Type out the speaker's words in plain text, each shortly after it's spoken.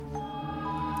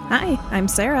Hi, I'm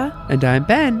Sarah, And I'm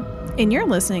Ben. and you're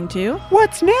listening to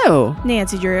What's new?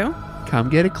 Nancy Drew. Come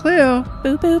get a clue.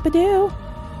 Boop boop a doo.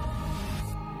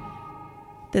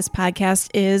 This podcast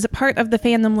is part of the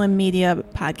Fandom Limb Media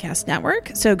Podcast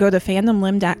Network, so go to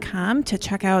fandomlimb.com to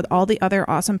check out all the other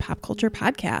awesome pop culture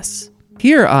podcasts.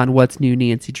 Here on What's New,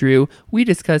 Nancy Drew, we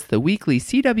discuss the weekly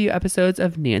CW episodes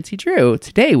of Nancy Drew.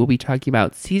 Today we'll be talking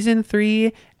about Season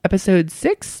 3, Episode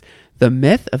 6, The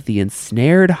Myth of the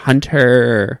Ensnared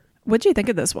Hunter. What'd you think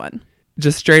of this one?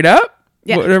 Just straight up?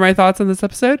 Yeah. What are my thoughts on this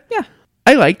episode? Yeah.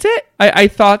 I liked it. I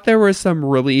thought there were some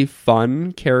really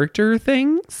fun character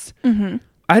things. Mm-hmm.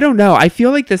 I don't know. I feel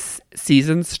like this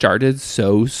season started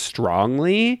so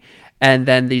strongly, and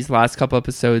then these last couple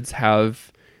episodes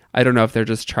have, I don't know if they're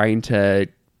just trying to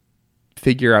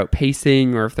figure out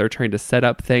pacing or if they're trying to set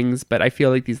up things, but I feel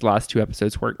like these last two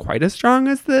episodes weren't quite as strong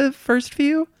as the first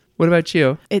few. What about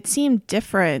you? It seemed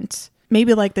different,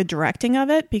 maybe like the directing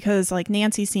of it, because like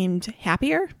Nancy seemed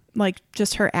happier, like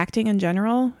just her acting in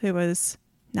general. It was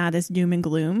not as doom and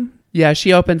gloom. Yeah,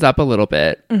 she opens up a little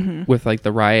bit with like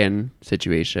the Ryan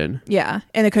situation. Yeah,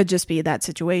 and it could just be that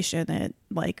situation that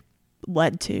like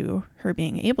led to her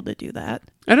being able to do that.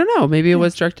 I don't know. Maybe it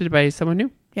was directed by someone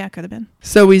new. Yeah, it could have been.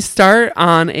 So we start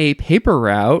on a paper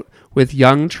route with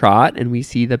young Trot, and we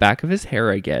see the back of his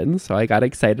hair again. So I got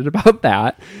excited about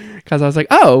that because I was like,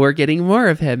 oh, we're getting more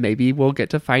of him. Maybe we'll get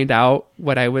to find out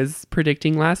what I was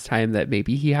predicting last time, that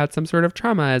maybe he had some sort of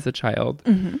trauma as a child.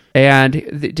 Mm-hmm. And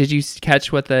did you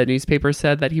catch what the newspaper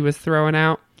said that he was throwing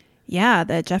out? Yeah,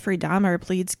 that Jeffrey Dahmer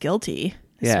pleads guilty.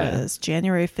 This was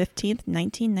January 15th,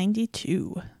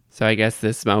 1992. So I guess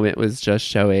this moment was just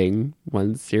showing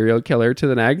one serial killer to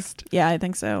the next. Yeah, I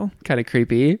think so. Kind of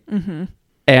creepy. Mm-hmm.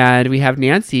 And we have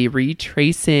Nancy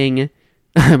retracing,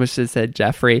 I wish I said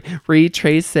Jeffrey,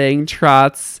 retracing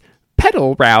Trot's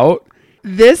pedal route.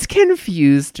 This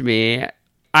confused me.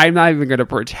 I'm not even going to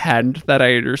pretend that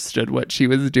I understood what she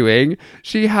was doing.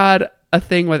 She had a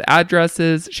thing with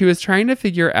addresses. She was trying to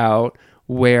figure out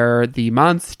where the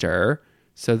monster,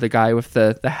 so the guy with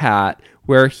the hat,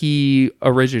 where he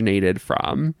originated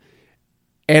from.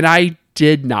 And I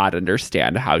did not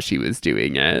understand how she was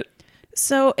doing it.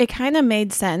 So it kind of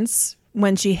made sense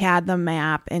when she had the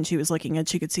map and she was looking and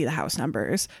she could see the house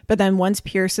numbers. But then once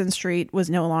Pearson Street was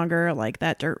no longer like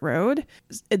that dirt road,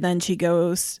 and then she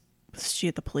goes, was she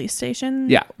at the police station?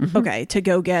 Yeah. Okay, to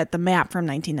go get the map from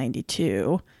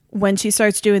 1992. When she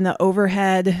starts doing the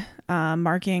overhead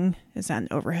marking, is that an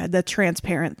overhead? The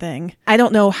transparent thing. I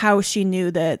don't know how she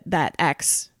knew that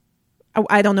X.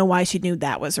 I don't know why she knew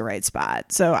that was the right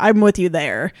spot. So I'm with you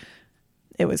there.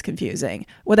 It was confusing.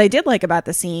 What I did like about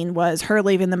the scene was her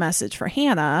leaving the message for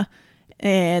Hannah,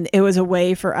 and it was a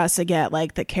way for us to get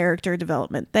like the character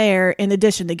development there, in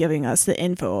addition to giving us the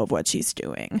info of what she's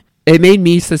doing. It made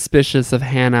me suspicious of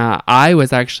Hannah. I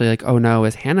was actually like, oh no,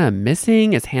 is Hannah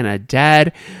missing? Is Hannah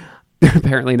dead?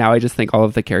 Apparently now I just think all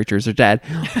of the characters are dead.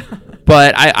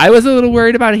 But I was a little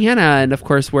worried about Hannah. And of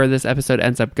course, where this episode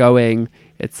ends up going,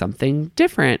 it's something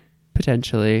different,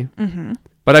 potentially. Mm-hmm.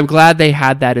 But I'm glad they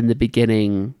had that in the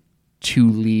beginning to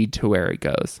lead to where it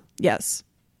goes. Yes.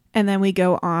 And then we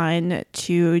go on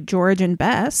to George and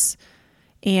Bess.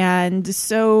 And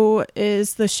so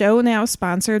is the show now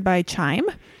sponsored by Chime?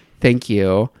 Thank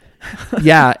you.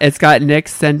 Yeah, it's got Nick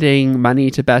sending money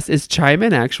to Bess. Is Chime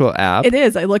an actual app? It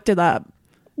is. I looked it up.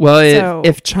 Well,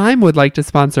 if Chime would like to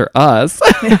sponsor us,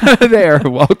 they are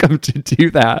welcome to do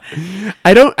that.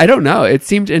 I don't know. It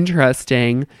seemed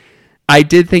interesting. I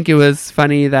did think it was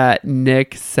funny that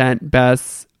Nick sent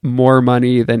Bess more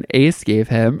money than Ace gave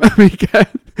him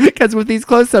because with these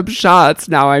close-up shots,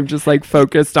 now I'm just like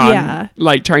focused on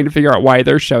like trying to figure out why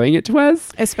they're showing it to us.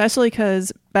 Especially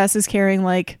because Bess is carrying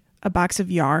like a box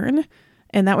of yarn,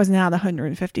 and that was not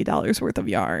 $150 worth of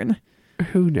yarn.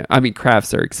 Who knows? I mean,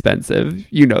 crafts are expensive.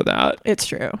 You know that. It's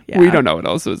true. Yeah. We don't know what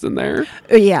else was in there.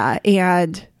 Yeah,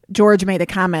 and George made a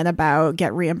comment about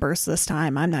get reimbursed this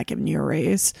time. I'm not giving you a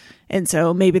raise. And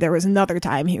so maybe there was another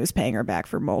time he was paying her back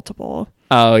for multiple.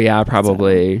 Oh, yeah,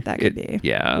 probably. So that could be.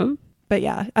 Yeah. But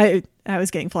yeah, I was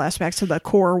getting flashbacks to the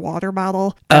core water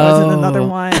bottle. That was in another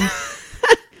one.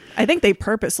 I think they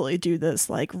purposely do this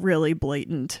like really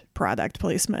blatant product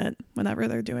placement whenever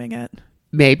they're doing it.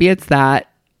 Maybe it's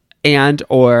that, and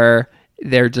or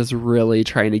they're just really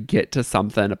trying to get to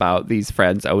something about these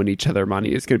friends owing each other money.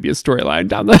 It's going to be a storyline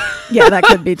down the... Yeah, that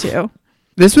could be too.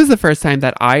 This was the first time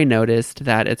that I noticed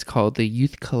that it's called the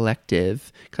Youth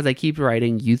Collective, because I keep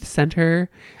writing Youth Center,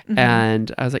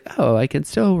 and I was like, oh, I can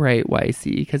still write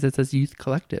YC because it says Youth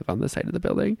Collective on the side of the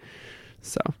building.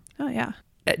 So, oh yeah.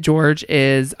 George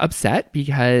is upset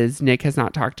because Nick has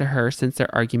not talked to her since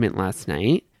their argument last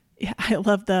night. Yeah, I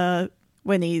love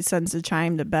when he sends a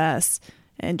chime to Bess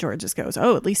and George just goes,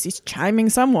 oh, at least he's chiming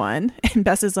someone. And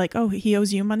Bess is like, oh, he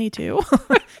owes you money too.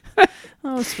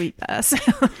 Oh, sweet Bess.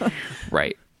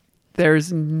 Right.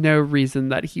 There's no reason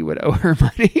that he would owe her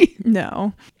money.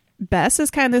 No. Bess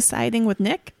is kind of siding with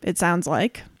Nick, it sounds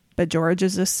like. But George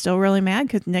is just still really mad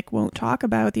because Nick won't talk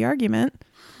about the argument,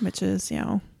 which is,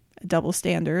 a double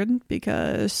standard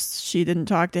because she didn't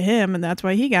talk to him and that's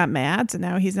why he got mad. So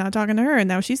now he's not talking to her and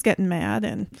now she's getting mad.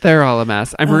 And they're all a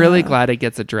mess. I'm really glad it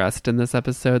gets addressed in this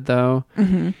episode, though.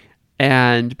 Mm-hmm.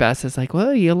 And Bess is like,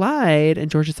 well, you lied.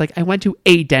 And George is like, I went to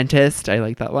a dentist. I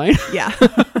like that line. Yeah.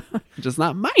 Just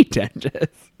not my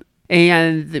dentist.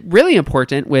 And really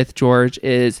important with George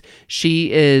is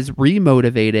she is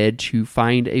remotivated to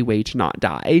find a way to not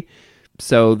die.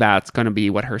 So that's going to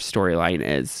be what her storyline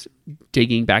is,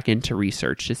 digging back into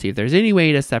research to see if there's any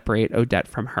way to separate Odette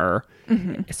from her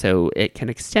so it can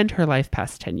extend her life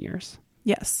past 10 years.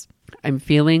 Yes. I'm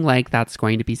feeling like that's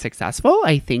going to be successful.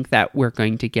 I think that we're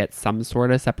going to get some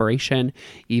sort of separation,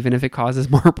 even if it causes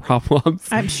more problems.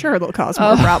 I'm sure it'll cause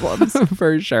more problems.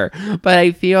 For sure. But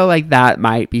I feel like that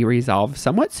might be resolved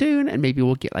somewhat soon. And maybe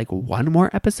we'll get like one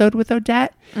more episode with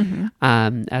Odette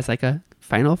as like a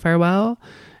final farewell.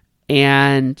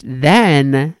 And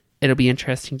then it'll be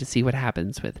interesting to see what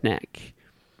happens with Nick.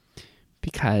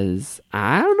 Because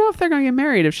I don't know if they're going to get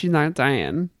married if she's not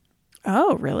dying.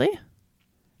 Oh, really?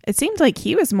 It seemed like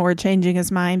he was more changing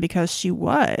his mind because she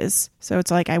was. So it's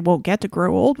like, I won't get to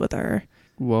grow old with her.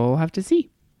 We'll have to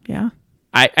see. Yeah.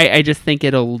 I just think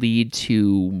it'll lead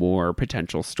to more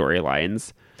potential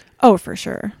storylines. Oh, for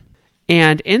sure.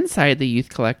 And inside the youth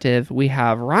collective, we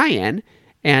have Ryan,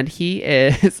 and he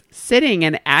is sitting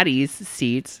in Addie's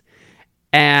seat.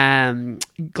 And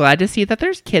glad to see that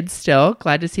there's kids still.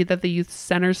 Glad to see that the youth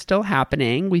center's still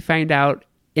happening. We find out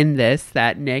in this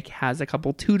that Nick has a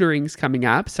couple tutorings coming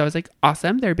up. So I was like,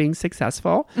 awesome, they're being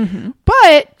successful. Mm-hmm.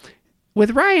 But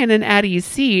with Ryan in Addie's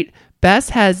seat, Bess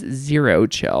has zero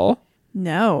chill.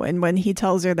 No. And when he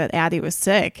tells her that Addie was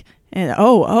sick, and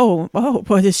oh,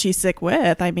 what is she sick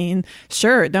with? I mean,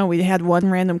 sure, no, we had one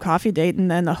random coffee date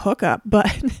and then a hookup,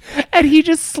 but... And he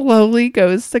just slowly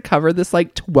goes to cover this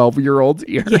like 12-year-old's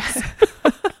ears. Yes.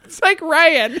 It's like,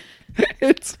 Ryan...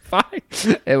 It's fine.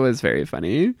 It was very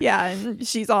funny. Yeah, and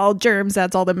she's all germs,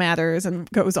 that's all that matters, and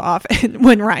goes off. And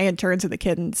when Ryan turns to the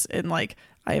kids and like,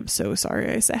 I am so sorry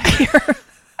I sat here.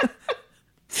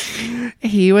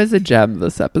 He was a gem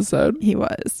this episode. He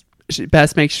was.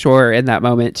 Bess makes sure in that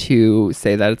moment to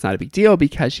say that it's not a big deal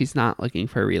because she's not looking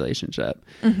for a relationship.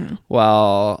 Mm-hmm.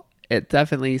 Well, it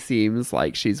definitely seems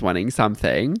like she's wanting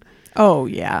something. Oh,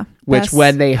 yeah. Which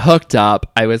when they hooked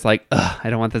up, I was like, ugh, I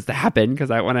don't want this to happen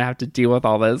because I want to have to deal with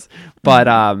all this. But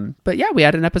yeah, we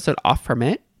had an episode off from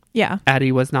it. Yeah.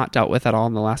 Addie was not dealt with at all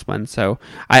in the last one. So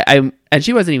and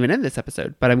she wasn't even in this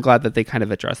episode, but I'm glad that they kind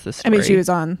of addressed this story. I mean, she was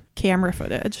on camera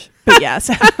footage, but yes.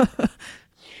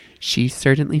 She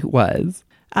certainly was.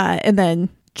 And then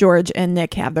George and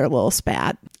Nick have their little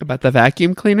spat. About the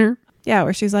vacuum cleaner? Yeah,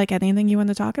 where she's like, anything you want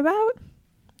to talk about?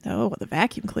 No, well, the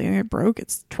vacuum cleaner broke.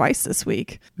 It's twice this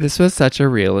week. This was such a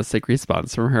realistic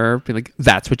response from her. Being like,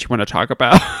 that's what you want to talk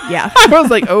about? Yeah. I was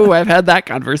like, oh, I've had that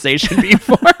conversation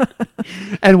before.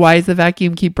 And why does the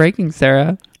vacuum keep breaking,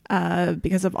 Sarah?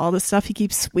 Because of all the stuff he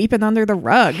keeps sweeping under the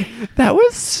rug. That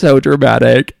was so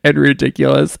dramatic and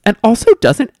ridiculous. And also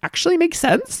doesn't actually make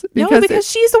sense. Because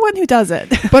she's the one who does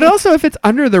it. But also, if it's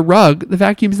under the rug, the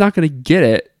vacuum's not going to get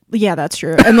it. Yeah, that's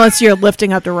true. Unless you're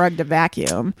lifting up the rug to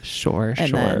vacuum. Sure.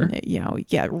 Then, you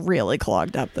get really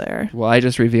clogged up there. Well, I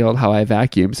just revealed how I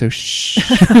vacuum, so shh.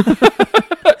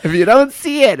 If you don't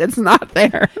see it, it's not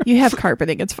there. You have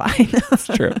carpeting. It's fine. It's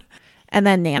true. And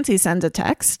then Nancy sends a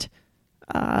text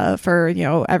for,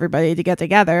 everybody to get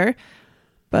together.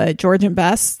 But George and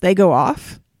Bess, they go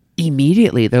off.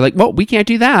 Immediately. They're like, well, we can't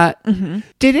do that. Mm-hmm.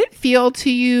 Did it feel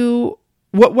to you...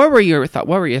 What were your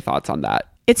thoughts on that?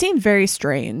 It seemed very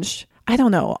strange. I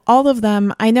don't know. All of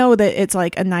them, I know that it's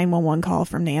like a 911 call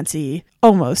from Nancy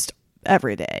almost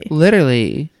every day.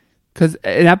 Literally. Because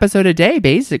an episode a day,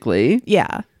 basically.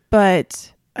 Yeah.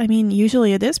 But, I mean,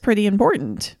 usually it is pretty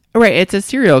important. Right. It's a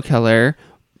serial killer.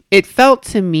 It felt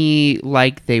to me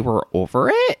like they were over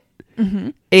it. Mm-hmm.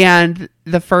 And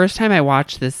the first time I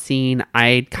watched this scene,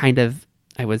 I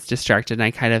was distracted and I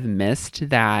kind of missed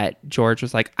that George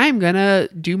was like, I'm going to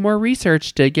do more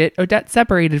research to get Odette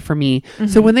separated from me. Mm-hmm.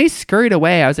 So when they scurried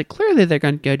away, I was like, clearly they're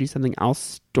going to go do something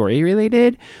else story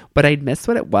related, but I'd missed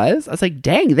what it was. I was like,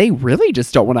 dang, they really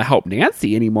just don't want to help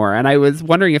Nancy anymore. And I was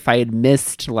wondering if I had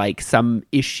missed like some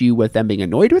issue with them being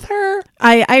annoyed with her.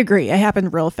 I agree. It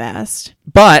happened real fast.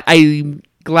 But I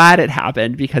glad it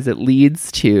happened because it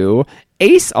leads to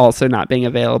Ace also not being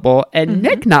available and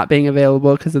Nick not being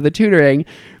available because of the tutoring.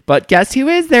 But guess who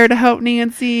is there to help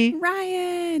Nancy?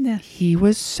 Ryan. He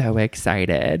was so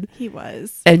excited. He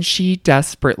was. And she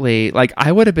desperately, like,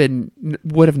 I would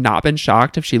have not been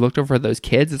shocked if she looked over those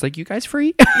kids. It's like, you guys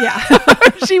free? Yeah.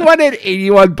 She wanted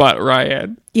anyone but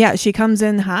Ryan. Yeah, she comes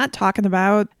in hot talking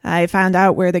about, I found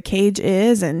out where the cage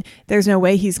is and there's no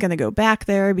way he's going to go back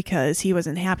there because he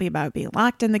wasn't happy about being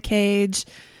locked in the cage.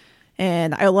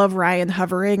 And I love Ryan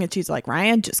hovering, and she's like,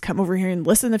 Ryan, just come over here and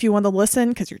listen if you want to listen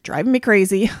because you're driving me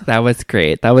crazy. That was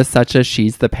great. That was such a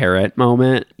she's the parent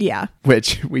moment. Yeah.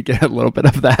 Which we get a little bit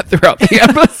of that throughout the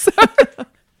episode.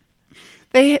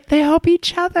 They help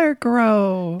each other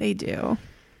grow. They do.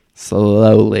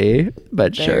 Slowly,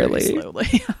 but Very surely.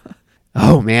 slowly.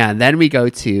 Oh, man. Then we go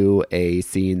to a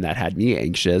scene that had me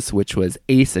anxious, which was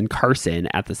Ace and Carson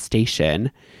at the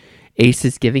station. Ace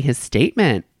is giving his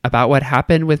statement about what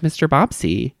happened with Mr.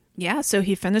 Bobbsey. Yeah, so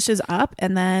he finishes up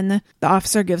and then the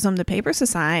officer gives him the papers to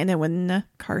sign. And when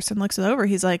Carson looks it over,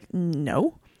 he's like,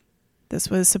 no, this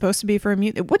was supposed to be for a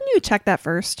mute. Wouldn't you check that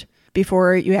first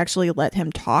before you actually let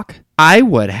him talk? I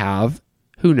would have.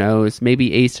 Who knows?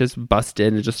 Maybe Ace just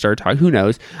busted and just started talking. Who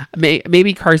knows?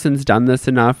 Maybe Carson's done this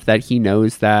enough that he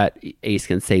knows that Ace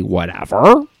can say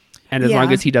whatever. And as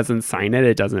long as he doesn't sign it,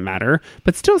 it doesn't matter.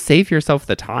 But still save yourself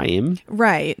the time.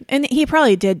 Right. And he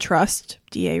probably did trust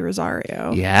D.A.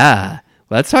 Rosario. Yeah.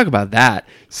 Let's talk about that.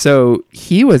 So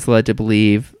he was led to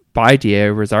believe by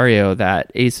D.A. Rosario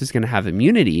that Ace was going to have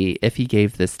immunity if he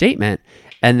gave this statement.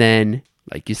 And then,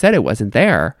 like you said, it wasn't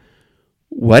there.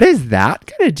 What is that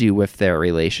going to do with their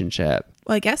relationship?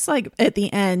 Well, I guess like at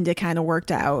the end, it kind of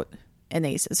worked out in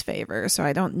Ace's favor. So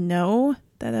I don't know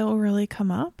that it'll really come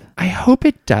up. I hope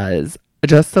it does.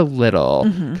 Just a little.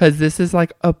 Because this is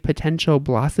like a potential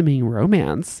blossoming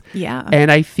romance. Yeah.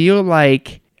 And I feel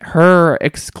like her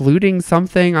excluding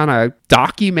something on a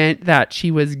document that she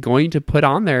was going to put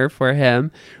on there for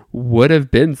him would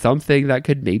have been something that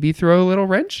could maybe throw a little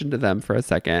wrench into them for a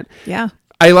second. Yeah.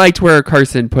 I liked where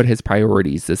Carson put his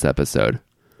priorities this episode.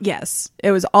 Yes.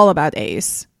 It was all about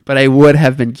Ace. But I would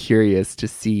have been curious to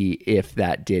see if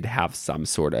that did have some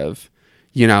sort of,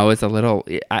 you know, as a little,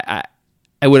 I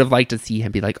would have liked to see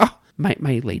him be like, oh, my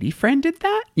lady friend did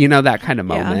that? You know, that kind of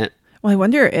moment. Well, I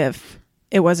wonder if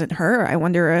it wasn't her. I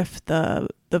wonder if the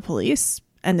police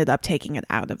ended up taking it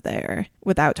out of there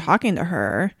without talking to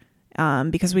her.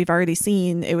 Because we've already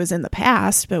seen it was in the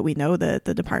past, but we know that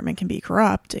the department can be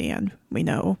corrupt, and we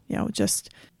know, you know, just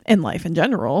in life in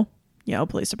general, you know,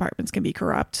 police departments can be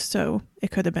corrupt. So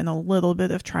it could have been a little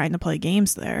bit of trying to play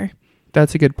games there.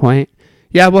 That's a good point.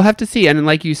 Yeah, we'll have to see. And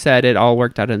like you said, it all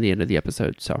worked out in the end of the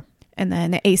episode. So, and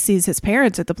then Ace sees his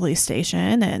parents at the police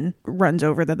station and runs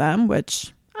over to them,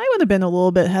 which I would have been a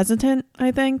little bit hesitant,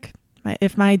 I think.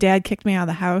 If my dad kicked me out of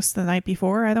the house the night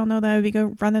before, I don't know that I would be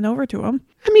running over to him.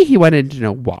 I mean, he wanted to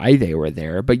know why they were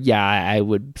there, but yeah, I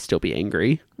would still be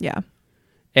angry. Yeah.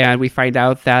 And we find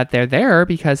out that they're there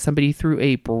because somebody threw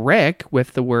a brick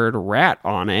with the word rat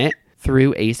on it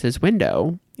through Ace's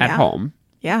window at home.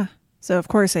 Yeah. So, of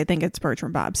course, I think it's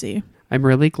Bertram Bobbsey. I'm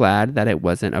really glad that it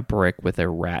wasn't a brick with a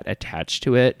rat attached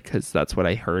to it, because that's what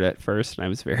I heard at first, and I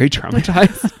was very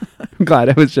traumatized. I'm glad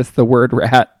it was just the word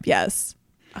rat. Yes.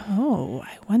 Oh,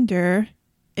 I wonder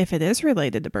if it is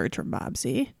related to Bertram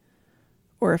Bobbsey,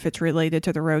 or if it's related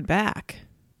to the road back.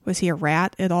 Was he a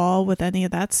rat at all with any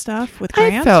of that stuff with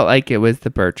Grant? I felt like it was the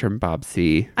Bertram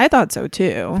Bobbsey. I thought so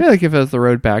too. I feel like if it was the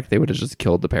road back, they would have just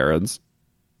killed the parents.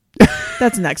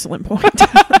 That's an excellent point.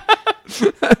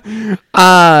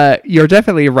 You're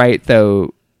definitely right,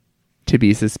 though, to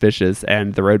be suspicious,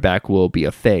 and the road back will be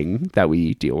a thing that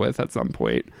we deal with at some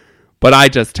point. But I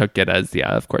just took it as, yeah,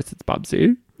 of course it's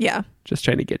Bobbsey. Yeah. Just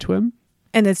trying to get to him.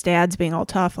 And his dad's being all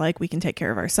tough, like, we can take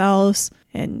care of ourselves.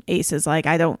 And Ace is like,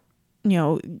 I don't, you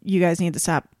know, you guys need to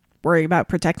stop worrying about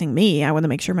protecting me. I want to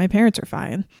make sure my parents are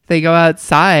fine. They go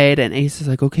outside, and Ace is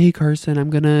like, okay, Carson, I'm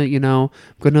going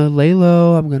to lay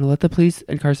low. I'm going to let the police.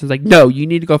 And Carson's like, no, you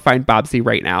need to go find Bobbsey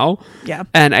right now. Yeah.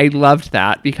 And I loved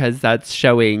that because that's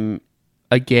showing,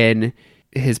 again,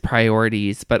 his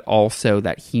priorities, but also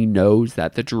that he knows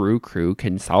that the Drew crew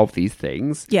can solve these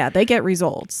things. Yeah, they get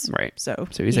results. Right. So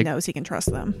he's he like, knows he can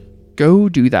trust them. go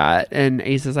do that. And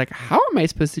Ace is like, how am I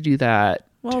supposed to do that?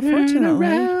 Well, Turn fortunately.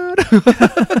 around.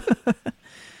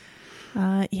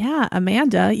 Yeah,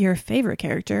 Amanda, your favorite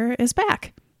character, is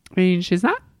back. I mean, she's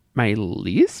not my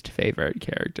least favorite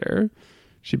character.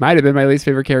 She might have been my least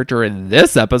favorite character in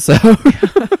this episode.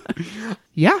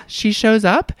 Yeah, she shows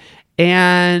up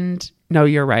and no,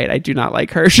 you're right. I do not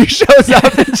like her. She shows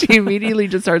up and she immediately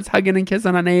just starts hugging and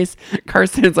kissing on Ace.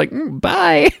 Carson is like,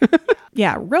 bye.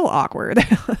 Yeah, real awkward.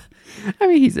 I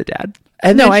mean, he's a dad.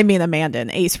 And No, then I mean Amanda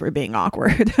and Ace were being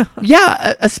awkward.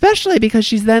 yeah, especially because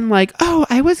she's then like, oh,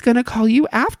 I was going to call you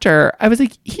after. I was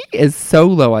like, he is so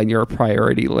low on your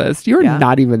priority list. You're Yeah.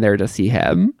 not even there to see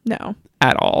him No.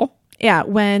 at all. Yeah,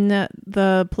 when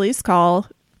the police call,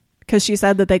 because she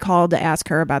said that they called to ask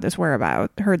her about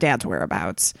her dad's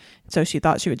whereabouts. So she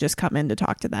thought she would just come in to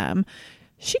talk to them.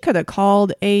 She could have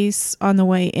called Ace on the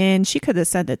way in. She could have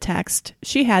sent a text.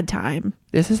 She had time.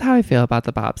 This is how I feel about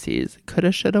the Bobbseys.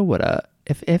 Coulda, shoulda, woulda.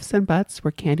 If ifs and buts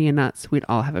were candy and nuts, we'd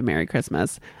all have a Merry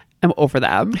Christmas. I'm over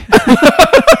them.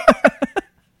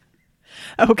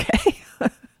 Okay.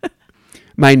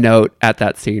 My note at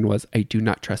that scene was, I do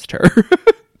not trust her.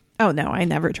 Oh, no, I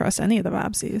never trust any of the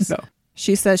Bobbseys. No.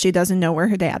 She says she doesn't know where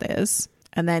her dad is.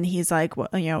 And then he's like,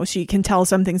 well, she can tell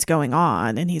something's going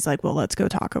on. And he's like, well, let's go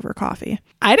talk over coffee.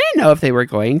 I didn't know if they were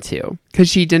going to because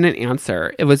she didn't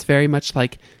answer. It was very much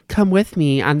like, come with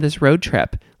me on this road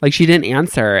trip. Like she didn't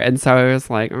answer. And so I was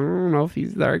like, I don't know if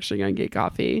they're actually going to get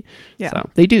coffee. Yeah. So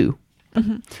they do.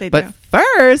 Mm-hmm. They But do.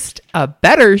 first, a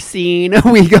better scene.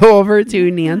 We go over to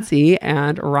Nancy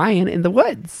and Ryan in the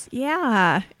woods.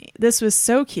 Yeah, this was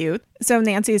so cute. So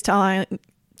Nancy's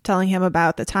telling him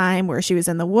about the time where she was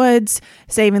in the woods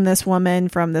saving this woman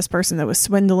from this person that was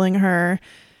swindling her.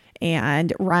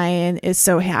 And Ryan is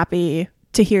so happy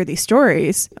to hear these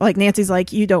stories. Like Nancy's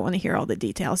like, you don't want to hear all the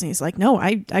details. And he's like, no,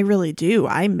 I really do.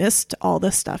 I missed all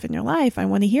this stuff in your life. I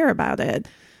want to hear about it.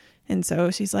 And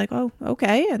so she's like, oh,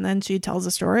 okay. And then she tells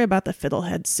a story about the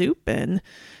fiddlehead soup and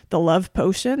the love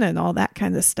potion and all that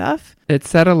kind of stuff. It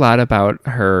said a lot about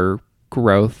her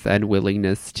growth and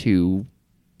willingness to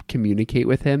communicate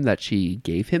with him, that she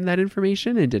gave him that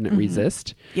information and didn't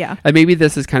resist. Yeah. And maybe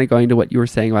this is kind of going to what you were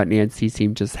saying about Nancy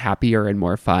seemed just happier and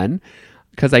more fun.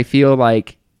 Because I feel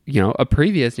like, a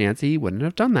previous Nancy wouldn't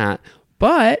have done that.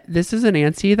 But this is a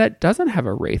Nancy that doesn't have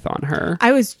a wraith on her.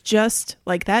 I was just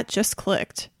like, that just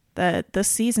clicked that this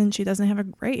season she doesn't have a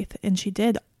wraith, and she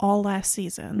did all last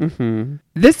season. Mm-hmm.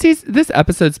 This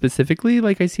episode specifically,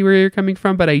 like I see where you're coming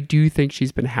from, but I do think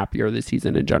she's been happier this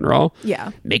season in general.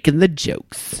 Yeah. Making the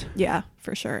jokes. Yeah,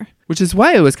 for sure. Which is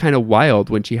why it was kind of wild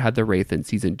when she had the wraith in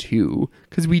season 2,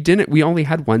 because we only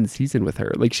had one season with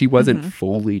her. Like she wasn't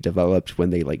fully developed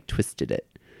when they like twisted it.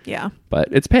 Yeah. But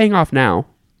it's paying off now.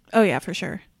 Oh yeah, for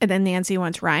sure. And then Nancy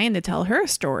wants Ryan to tell her a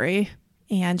story,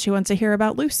 and she wants to hear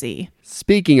about Lucy.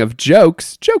 Speaking of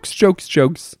jokes.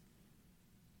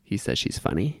 He says she's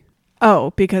funny.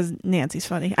 Oh, because Nancy's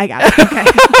funny. I got it. Okay.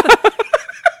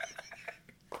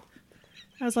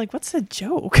 I was like, what's the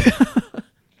joke?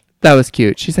 That was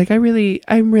cute. She's like, I really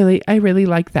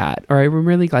like that. Or I'm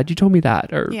really glad you told me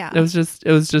that. Or Yeah. it was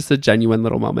just a genuine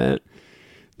little moment.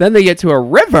 Then they get to a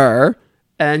river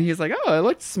and he's like, oh, it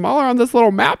looks smaller on this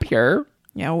little map here.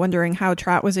 Wondering how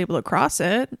Trot was able to cross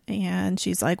it. And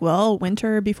she's like, well,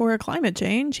 winter before climate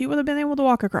change, he would have been able to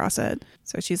walk across it.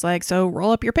 So she's like, so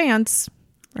roll up your pants.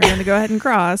 We're going to go ahead and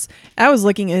cross. I was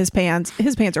looking at his pants.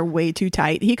 His pants are way too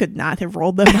tight. He could not have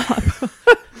rolled them up.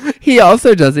 He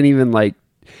also doesn't even like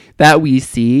that we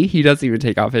see. He doesn't even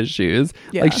take off his shoes.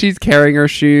 Yeah. Like she's carrying her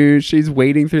shoes. She's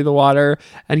wading through the water.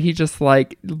 And he just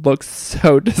like looks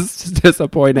so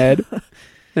disappointed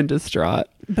and distraught.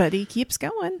 But he keeps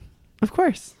going. Of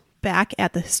course. Back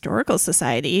at the Historical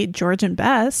Society, George and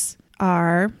Bess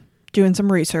are doing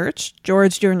some research.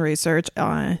 George doing research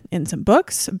in some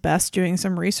books. Bess doing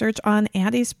some research on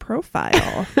Addie's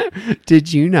profile.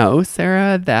 Did you know,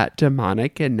 Sarah, that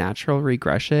demonic and natural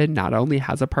regression not only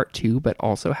has a part 2, but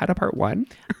also had a part 1?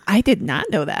 I did not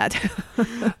know that.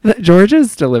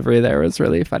 George's delivery there was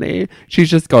really funny. She's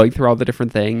just going through all the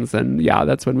different things. And yeah,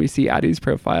 that's when we see Addie's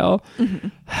profile.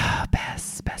 Bess.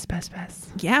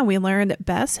 Yeah, we learned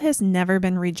Bess has never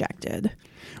been rejected.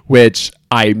 Which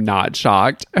I'm not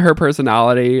shocked. Her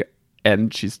personality,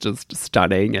 and she's just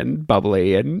stunning and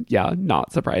bubbly and yeah,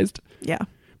 not surprised. Yeah.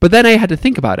 But then I had to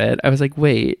think about it. I was like,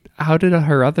 wait, how did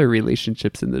her other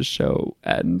relationships in this show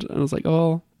end? And I was like,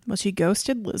 oh. Well, she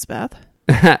ghosted Lisbeth.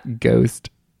 Ghost.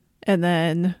 And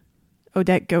then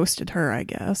Odette ghosted her, I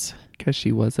guess. Because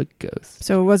she was a ghost.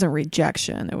 So it wasn't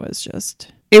rejection. It was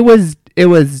just... It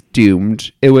was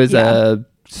doomed. It was Yeah. a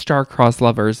star-crossed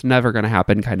lovers, never going to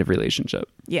happen kind of relationship.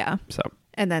 Yeah. So.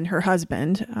 And then her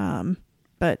husband.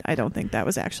 But I don't think that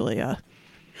was actually a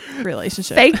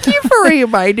relationship. Thank you for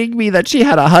reminding me that she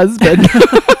had a husband.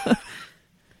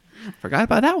 Forgot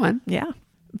about that one. Yeah.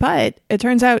 But it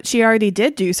turns out she already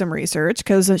did do some research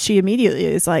because she immediately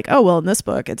is like, oh, well, in this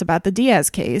book, it's about the Diaz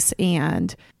case.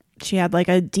 And she had like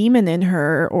a demon in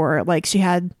her, or like she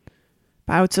had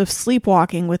bouts of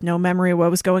sleepwalking with no memory of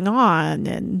what was going on.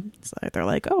 And so they're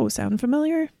like, oh, sound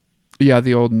familiar? Yeah,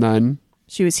 the old nun.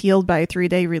 She was healed by a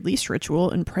 3-day release ritual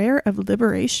and prayer of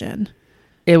liberation.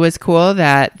 It was cool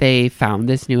that they found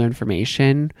this new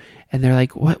information and they're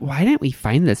like, "What? Why didn't we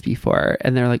find this before?"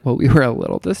 And they're like, "Well, we were a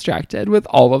little distracted with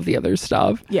all of the other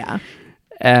stuff." Yeah.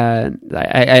 And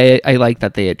I like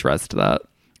that they addressed that.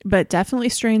 But definitely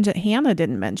strange that Hannah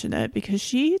didn't mention it, because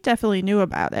she definitely knew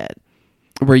about it.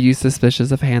 Were you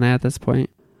suspicious of Hannah at this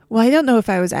point? Well, I don't know if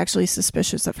I was actually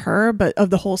suspicious of her, but of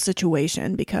the whole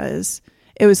situation, because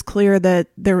it was clear that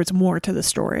there was more to the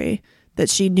story, that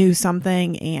she knew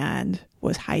something and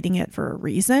was hiding it for a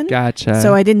reason. Gotcha.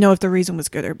 So I didn't know if the reason was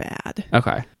good or bad.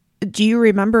 Okay. Do you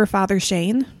remember Father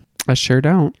Shane? I sure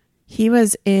don't. He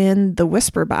was in the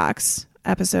Whisper Box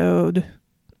episode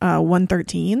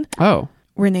 113. Oh.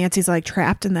 Where Nancy's like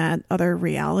trapped in that other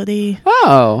reality.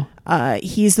 Oh.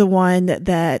 He's the one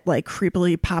that like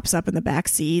creepily pops up in the back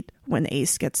seat when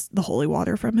Ace gets the holy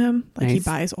water from him. Like, nice. He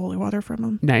buys holy water from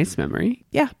him. Nice memory.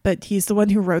 Yeah, but he's the one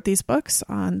who wrote these books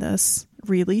on this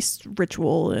release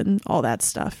ritual and all that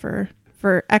stuff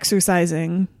for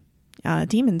exorcising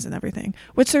demons and everything.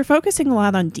 Which they're focusing a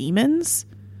lot on demons.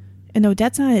 And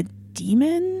Odette's not a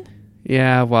demon.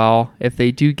 Yeah, well, if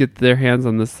they do get their hands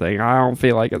on this thing, I don't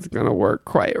feel like it's going to work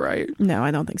quite right. No, I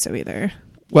don't think so either.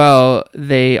 Well,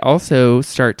 they also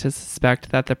start to suspect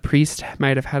that the priest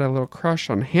might have had a little crush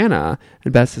on Hannah.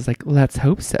 And Bess is like, let's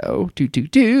hope so.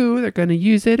 They're going to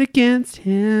use it against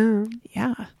him.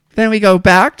 Yeah. Then we go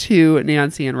back to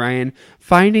Nancy and Ryan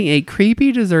finding a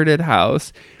creepy, deserted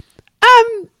house.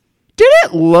 Did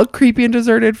it look creepy and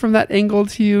deserted from that angle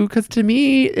to you? Because to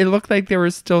me, it looked like there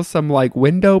was still some like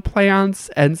window plants,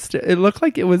 and it looked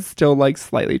like it was still like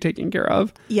slightly taken care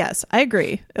of. Yes, I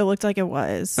agree. It looked like it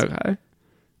was. Okay.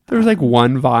 There was like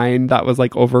one vine that was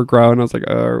like overgrown. I was like,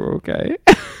 oh, okay.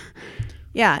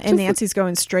 Yeah, and Nancy's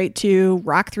going straight to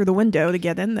rock through the window to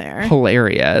get in there.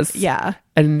 Hilarious. Yeah.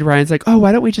 And Ryan's like, oh,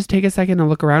 why don't we just take a second and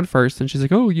look around first? And she's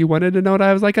like, oh, you wanted to know what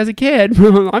I was like as a kid?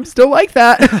 I'm still like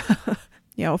that.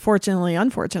 You know, fortunately,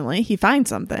 unfortunately, he finds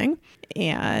something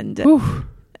and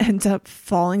ends up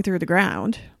falling through the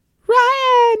ground.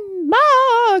 Ryan,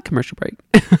 Ma! Commercial break.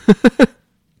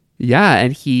 Yeah,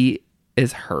 and he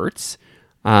is hurt.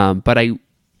 But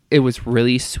it was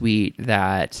really sweet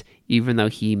that even though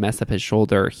he messed up his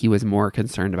shoulder, he was more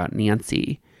concerned about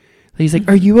Nancy. He's like,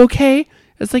 are you okay?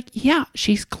 It's like, yeah,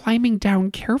 she's climbing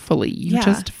down carefully. You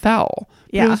just fell.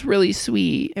 But yeah. It was really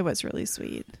sweet. It was really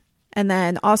sweet. And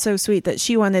then also sweet that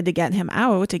she wanted to get him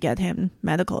out to get him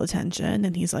medical attention.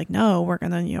 And he's like, no, we're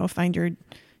going to, find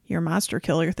your monster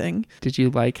killer thing. Did you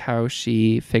like how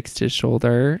she fixed his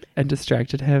shoulder and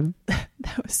distracted him?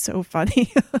 That was so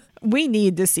funny. We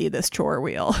need to see this chore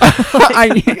wheel. I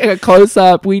need a close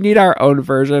up. We need our own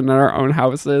version in our own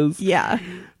houses. Yeah.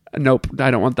 Nope,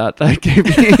 I don't want that. That gave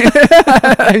me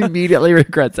I immediately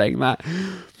regret saying that.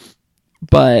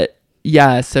 But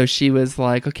yeah, so she was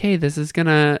like, okay, this is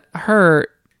gonna hurt,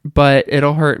 but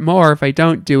it'll hurt more if I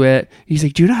don't do it. He's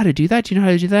like, do you know how to do that? Do you know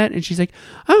how to do that? And she's like,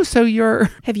 oh, so you're...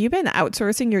 Have you been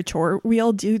outsourcing your chore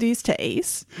wheel duties to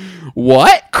Ace?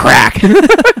 What? Crack!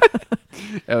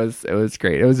 It was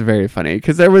great. It was very funny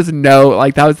because there was no,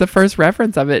 that was the first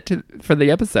reference of it for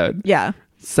the episode. Yeah.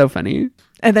 So funny.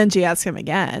 And then she asks him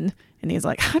again, and he's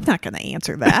like, I'm not going to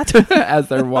answer that. As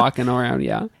they're walking around,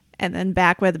 yeah. And then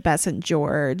back with Bess and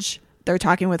George, they're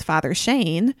talking with Father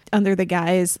Shane under the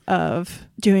guise of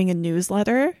doing a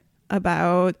newsletter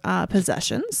about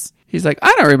possessions. He's like,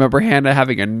 I don't remember Hannah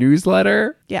having a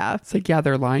newsletter. Yeah. It's like, yeah,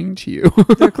 they're lying to you.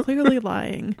 They're clearly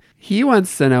lying. He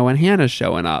wants to know when Hannah's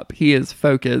showing up. He is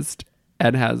focused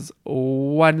and has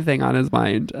one thing on his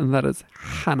mind, and that is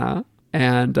Hannah.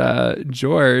 And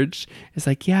George is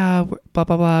like, yeah, blah,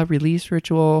 blah, blah, release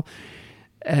ritual.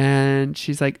 And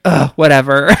she's like, ugh,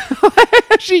 whatever.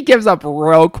 She gives up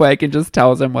real quick and just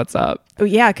tells him what's up. Oh,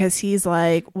 yeah, because he's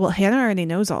like, well, Hannah already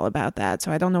knows all about that,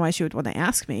 so I don't know why she would want to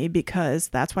ask me, because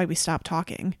that's why we stopped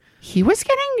talking. He was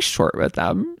getting short with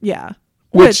them. Yeah.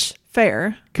 Which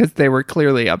fair. Because they were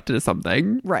clearly up to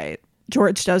something. Right.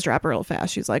 George does drop her real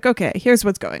fast. She's like, okay, here's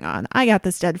what's going on. I got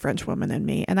this dead French woman in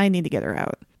me, and I need to get her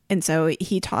out. And so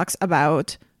he talks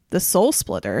about the Soul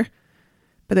Splitter,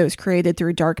 but it was created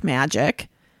through dark magic.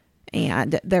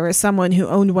 And there was someone who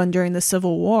owned one during the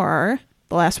Civil War.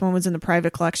 The last one was in the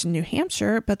private collection in New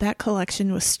Hampshire, but that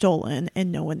collection was stolen, and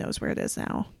no one knows where it is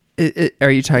now.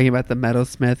 Are you talking about the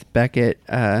metalsmith Beckett?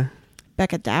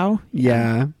 Beckett Dow?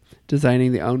 Yeah.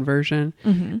 designing the own version.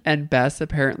 And Bess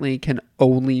apparently can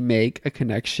only make a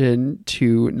connection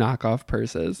to knockoff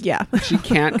purses. Yeah. She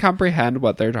can't comprehend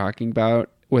what they're talking about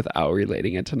without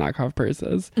relating it to knockoff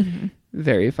purses.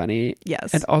 Very funny.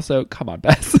 Yes. And also, come on,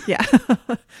 Bess. Yeah.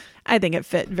 I think it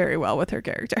fit very well with her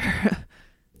character.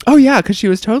 Oh, yeah, because she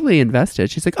was totally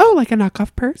invested. She's like, oh, like a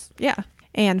knockoff purse? Yeah.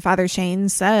 And Father Shane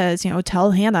says,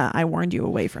 tell Hannah I warned you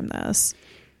away from this.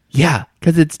 Yeah,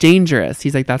 because it's dangerous.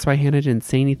 He's like, that's why Hannah didn't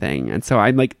say anything. And so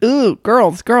I'm like, ooh,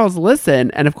 girls,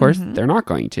 listen. And of course, they're not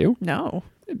going to. No.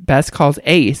 Bess calls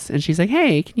Ace, and she's like,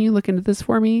 hey, can you look into this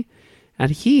for me?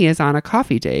 And he is on a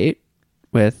coffee date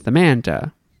with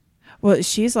Amanda. Well,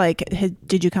 she's like,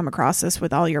 did you come across this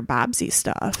with all your Bobsy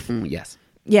stuff? Yes.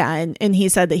 Yeah, and he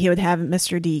said that he would have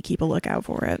Mr. D keep a lookout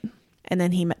for it. And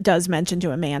then he does mention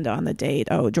to Amanda on the date,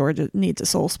 oh, George needs a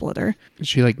soul splitter.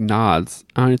 She like nods.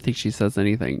 I don't think she says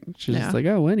anything. She's just like,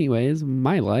 oh, anyways,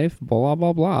 my life, blah,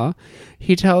 blah, blah.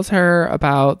 He tells her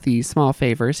about the small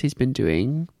favors he's been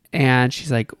doing. And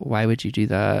she's like, why would you do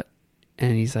that?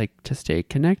 And he's like, to stay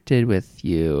connected with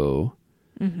you,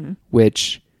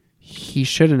 which he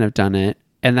shouldn't have done it.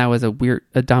 And that was a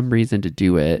dumb reason to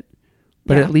do it.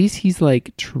 But at least he's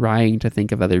like trying to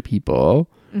think of other people.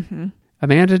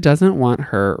 Amanda doesn't want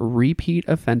her repeat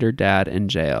offender dad in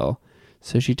jail.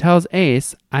 So she tells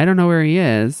Ace, I don't know where he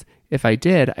is. If I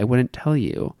did, I wouldn't tell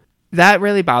you. That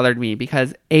really bothered me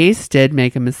because Ace did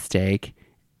make a mistake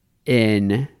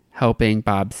in helping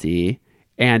Bobsy.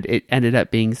 And it ended up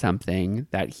being something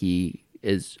that he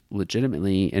is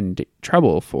legitimately in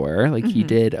trouble for. Like he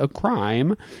did a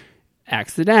crime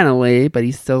accidentally, but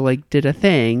he still like did a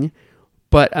thing.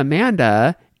 But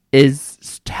Amanda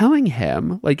is telling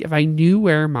him, like, if I knew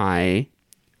where my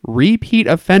repeat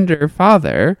offender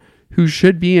father, who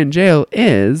should be in jail,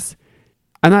 is,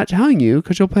 I'm not telling you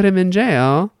because you'll put him in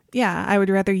jail. Yeah, I would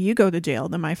rather you go to jail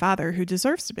than my father, who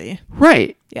deserves to be.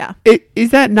 Right. Yeah.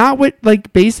 Is that not what,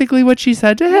 like, basically what she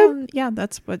said to him? Yeah,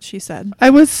 that's what she said. I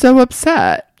was so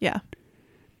upset. Yeah.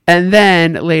 And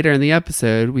then later in the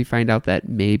episode, we find out that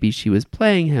maybe she was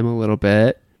playing him a little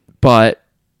bit, but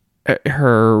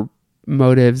her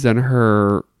motives and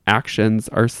her actions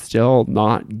are still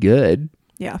not good.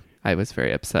 Yeah. I was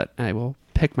very upset. I will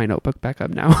pick my notebook back up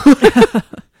now.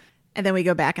 And then we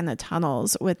go back in the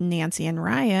tunnels with Nancy and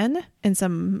Ryan, and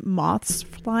some moths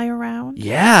fly around.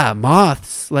 Yeah,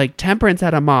 moths. Like Temperance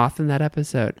had a moth in that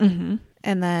episode.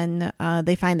 And then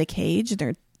they find a cage.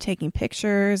 They're taking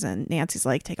pictures, and Nancy's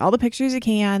like, take all the pictures you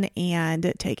can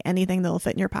and take anything that'll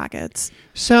fit in your pockets.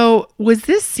 So was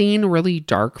this scene really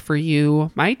dark for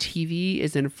you? My TV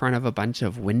is in front of a bunch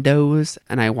of windows,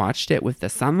 and I watched it with the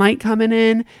sunlight coming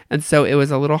in, and so it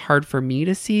was a little hard for me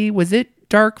to see. Was it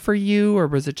dark for you, or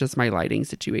was it just my lighting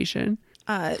situation?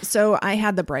 So I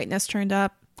had the brightness turned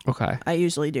up. Okay. I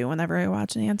usually do whenever I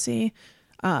watch Nancy.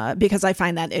 Because I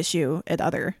find that issue at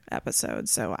other episodes.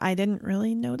 So I didn't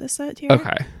really notice it here.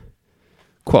 Okay.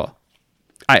 Cool.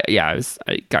 I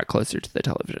got closer to the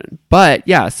television. But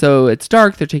yeah, so it's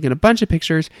dark. They're taking a bunch of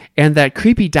pictures, and that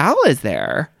creepy doll is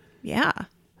there. Yeah.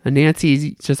 And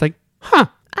Nancy's just like, huh.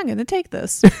 I'm going to take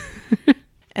this.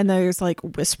 And there's like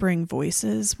whispering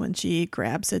voices when she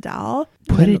grabs a doll.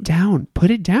 Put it down.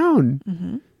 Put it down.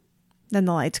 Then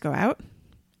the lights go out.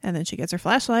 And then she gets her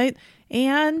flashlight.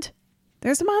 And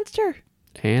there's a monster.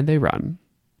 And they run.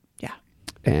 Yeah.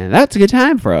 And that's a good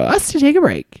time for us to take a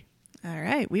break. All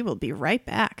right. We will be right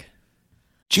back.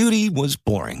 Judy was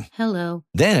boring. Hello.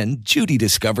 Then Judy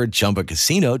discovered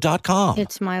ChumbaCasino.com.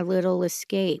 It's my little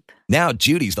escape. Now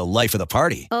Judy's the life of the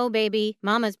party. Oh, baby,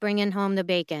 mama's bringing home the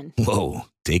bacon. Whoa,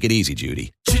 take it easy,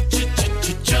 Judy.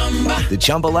 The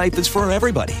Chumba life is for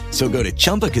everybody. So go to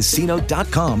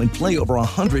ChumbaCasino.com and play over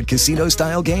 100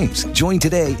 casino-style games. Join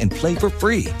today and play for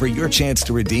free for your chance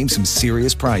to redeem some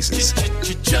serious prizes.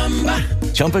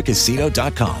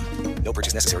 ChumbaCasino.com. No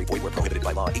purchase necessary. Void where prohibited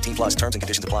by law. 18 plus terms and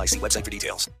conditions apply. See website for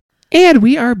details. And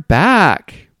we are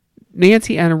back.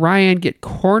 Nancy and Ryan get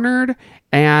cornered,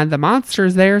 and the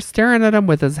monster's there staring at them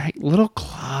with his little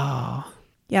claw.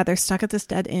 Yeah, they're stuck at this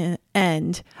dead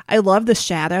end. I love the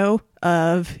shadow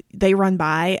of they run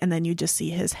by, and then you just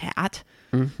see his hat.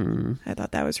 I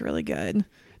thought that was really good.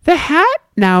 The hat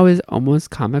now is almost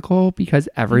comical because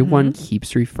everyone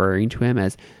keeps referring to him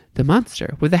as the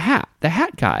monster with the hat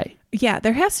guy. Yeah,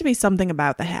 there has to be something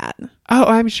about the hat. Oh,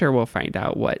 I'm sure we'll find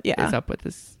out what is Yeah. up with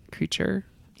this creature.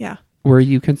 Yeah. Were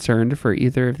you concerned for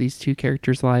either of these two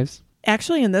characters' lives?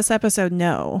 Actually, in this episode,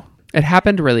 no. It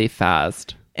happened really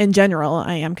fast. In general,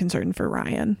 I am concerned for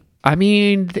Ryan. I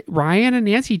mean, Ryan and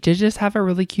Nancy did just have a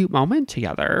really cute moment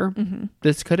together.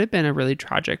 This could have been a really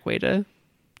tragic way to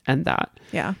end that.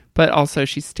 Yeah. But also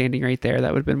she's standing right there.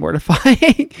 That would have been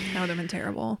mortifying. That would have been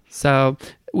terrible. So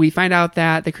we find out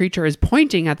that the creature is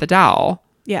pointing at the doll.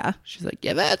 Yeah. She's like,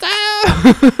 give it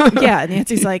down. Yeah.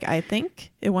 Nancy's like, I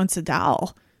think it wants a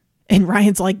doll. And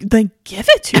Ryan's like, then give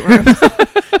it to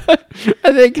her.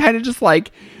 And then kind of just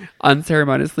like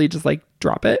unceremoniously just like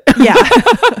drop it. Yeah.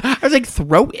 I was like,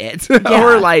 throw it. Yeah.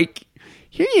 Or like,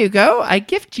 here you go. I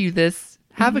gift you this.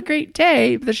 Have a great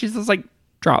day. But then she's just like,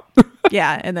 drop.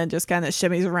 Yeah. And then just kind of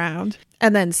shimmies around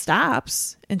and then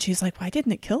stops. And she's like, why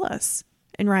didn't it kill us?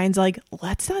 And Ryan's like,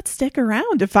 let's not stick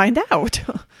around to find out.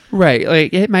 Right.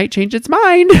 Like it might change its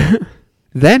mind.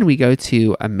 Then we go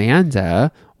to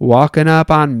Amanda walking up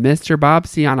on Mr.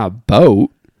 Bobbsey on a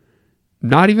boat.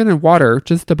 Not even in water,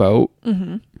 just a boat.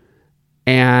 Mm-hmm.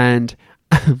 And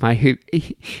my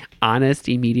honest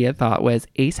immediate thought was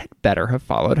Ace had better have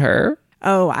followed her.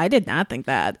 Oh, I did not think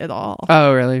that at all.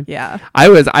 Oh, really? Yeah. I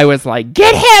was like,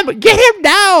 get him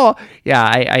now. Yeah,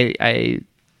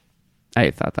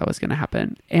 I thought that was going to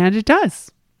happen, and it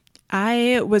does.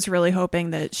 I was really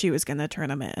hoping that she was going to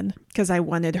turn him in because I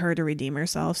wanted her to redeem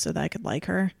herself so that I could like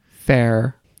her.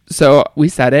 Fair. So we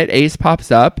said it. Ace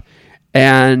pops up,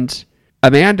 and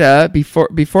Amanda,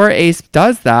 before Ace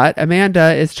does that,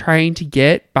 Amanda is trying to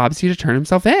get Bobbsey to turn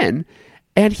himself in,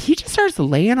 and he just starts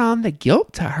laying on the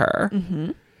guilt to her.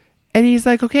 Mm-hmm. And he's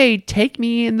like, okay, take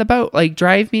me in the boat, like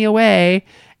drive me away.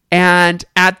 And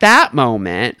at that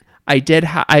moment, I did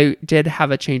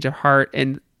have a change of heart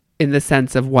in the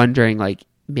sense of wondering, like,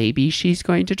 maybe she's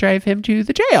going to drive him to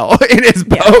the jail in his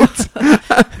boat.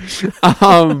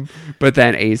 But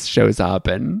then Ace shows up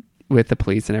and with the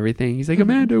police and everything. He's like,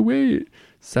 Amanda, wait.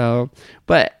 So,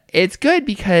 but it's good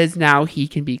because now he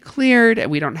can be cleared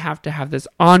and we don't have to have this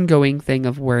ongoing thing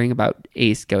of worrying about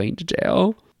Ace going to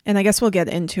jail. And I guess we'll get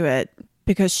into it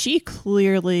because she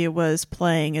clearly was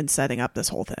playing and setting up this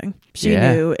whole thing. She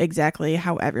knew exactly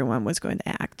how everyone was going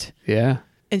to act. Yeah.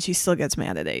 And she still gets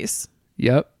mad at Ace.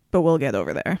 Yep. But we'll get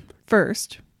over there.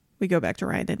 First, we go back to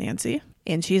Ryan and Nancy.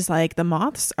 And she's like, the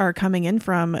moths are coming in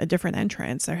from a different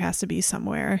entrance. There has to be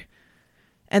somewhere.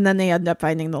 And then they end up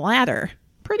finding the ladder.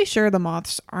 Pretty sure the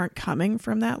moths aren't coming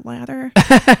from that ladder.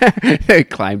 They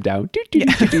climb down.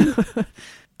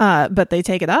 But they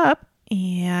take it up.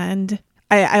 And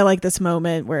I like this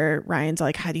moment where Ryan's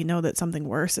like, how do you know that something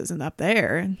worse isn't up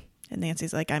there? And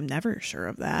Nancy's like, I'm never sure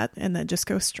of that. And then just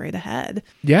go straight ahead.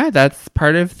 Yeah, that's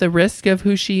part of the risk of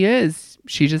who she is.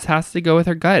 She just has to go with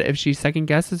her gut. If she second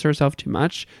guesses herself too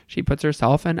much, she puts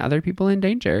herself and other people in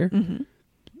danger. Mm-hmm.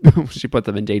 She put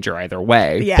them in danger either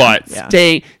way. Yeah, but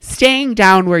yeah. Staying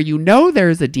down where you know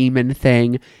there's a demon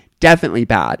thing, definitely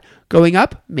bad. Going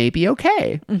up, maybe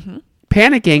okay. Mm-hmm.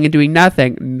 Panicking and doing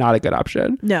nothing, not a good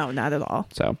option. No, not at all.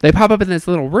 So they pop up in this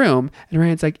little room and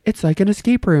Ryan's like, it's like an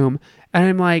escape room. And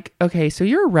I'm like, okay, so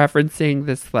you're referencing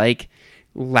this like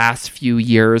last few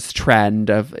years trend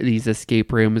of these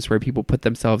escape rooms where people put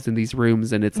themselves in these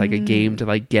rooms and it's like a game to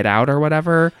like get out or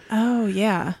whatever. Oh,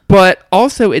 yeah. But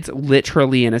also it's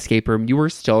literally an escape room. You were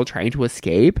still trying to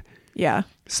escape. Yeah.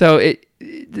 So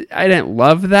I didn't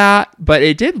love that, but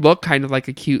it did look kind of like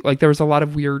a cute, like there was a lot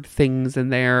of weird things in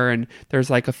there and there's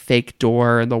like a fake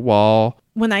door in the wall.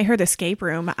 When I heard escape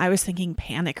room, I was thinking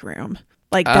panic room.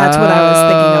 Like that's what I was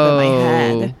thinking of in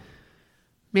my head.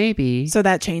 Maybe. So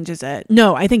that changes it.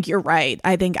 No, I think you're right.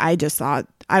 I think I just thought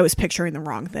I was picturing the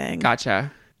wrong thing.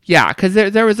 Gotcha. Yeah, because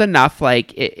there was enough,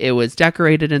 like, it was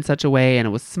decorated in such a way, and it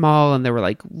was small, and there were,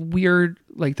 like, weird,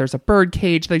 like, there's a bird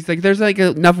cage. There's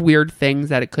enough weird things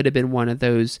that it could have been one of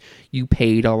those you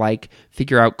pay to, like,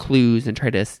 figure out clues and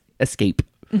try to escape.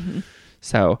 Mm-hmm.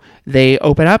 So they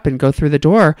open up and go through the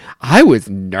door. I was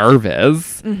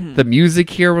nervous. Mm-hmm. The music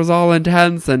here was all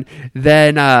intense, and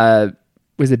then,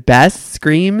 was it Bess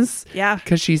screams? Yeah.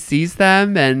 Because she sees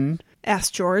them, and...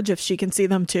 Ask George if she can see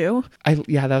them too.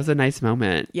 Yeah, that was a nice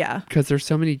moment. Yeah. Because there's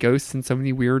so many ghosts and so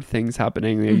many weird things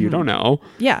happening that you don't know.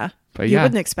 Yeah. But you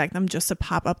wouldn't expect them just to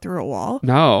pop up through a wall.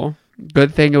 No.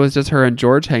 Good thing it was just her and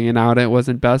George hanging out. It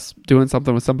wasn't Bess doing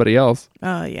something with somebody else.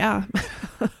 Yeah.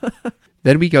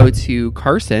 Then we go to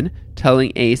Carson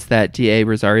telling Ace that D.A.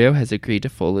 Rosario has agreed to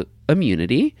full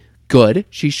immunity. Good.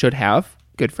 She should have.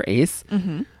 Good for Ace.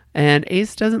 Mm-hmm. And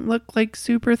Ace doesn't look like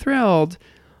super thrilled.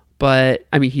 But,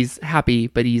 I mean, he's happy,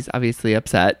 but he's obviously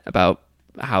upset about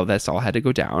how this all had to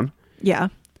go down. Yeah.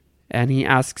 And he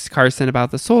asks Carson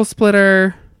about the soul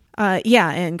splitter.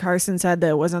 Yeah, and Carson said that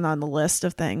it wasn't on the list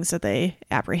of things that they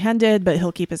apprehended, but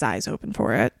he'll keep his eyes open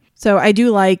for it. So I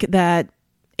do like that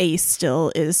Ace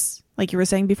still is, like you were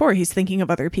saying before, he's thinking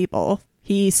of other people.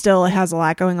 He still has a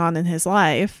lot going on in his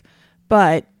life,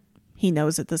 but he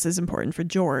knows that this is important for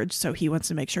George, so he wants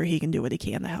to make sure he can do what he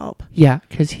can to help. Yeah,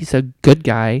 because he's a good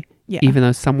guy, Yeah. even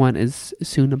though someone is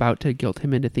soon about to guilt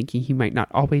him into thinking he might not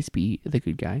always be the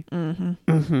good guy.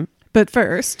 But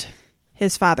first,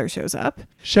 his father shows up,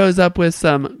 Shows up with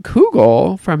some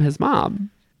kugel from his mom.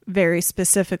 very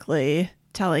specifically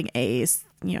telling Ace,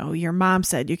 your mom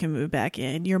said you can move back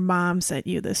in. Your mom sent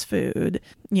you this food.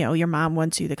 Your mom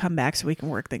wants you to come back so we can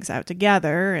work things out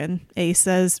together. And Ace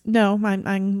says, no,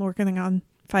 I'm working on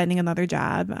finding another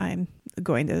job. I'm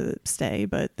going to stay,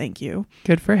 but thank you.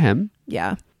 Good for him.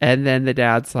 Yeah. And then the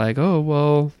dad's like, oh,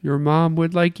 well, your mom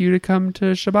would like you to come to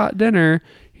Shabbat dinner.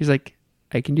 He's like,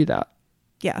 I can do that.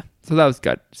 Yeah. So that was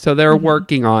good. So they're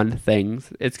working on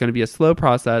things. It's going to be a slow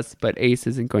process, but Ace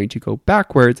isn't going to go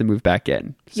backwards and move back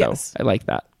in. So Yes. I like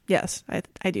that. Yes,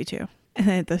 I do too. And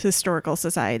at the Historical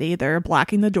Society, they're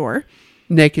blocking the door.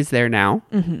 Nick is there now.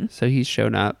 So he's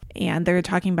shown up. And they're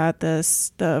talking about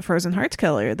the Frozen Hearts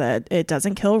killer, that it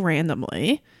doesn't kill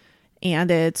randomly. And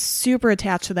it's super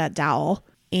attached to that doll.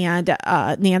 And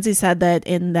Nancy said that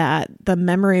in the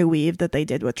memory weave that they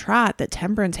did with Trot, that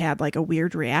Temperance had like a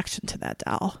weird reaction to that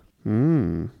doll.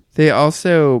 They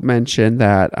also mentioned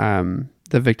that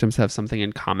the victims have something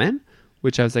in common,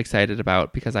 which I was excited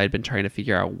about because I had been trying to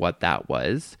figure out what that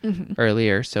was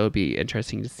earlier. So it'd be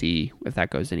interesting to see if that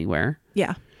goes anywhere.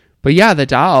 Yeah. But yeah, the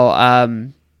doll,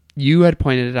 you had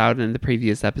pointed it out in the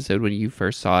previous episode when you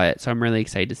first saw it. So I'm really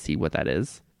excited to see what that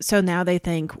is. So now they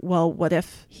think, well, what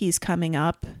if he's coming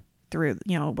up through,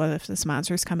 what if this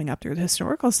monster's coming up through the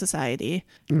Historical Society?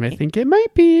 And I think it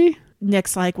might be.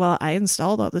 Nick's like, well, I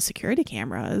installed all the security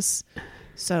cameras,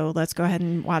 so let's go ahead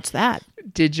and watch that.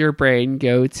 Did your brain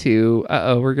go to,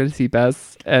 we're going to see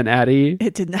Bess and Addie?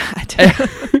 It did not.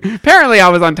 Apparently I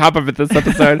was on top of it this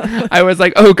episode. I was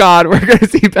like, oh God, we're going to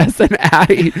see Bess and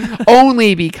Addie.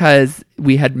 Only because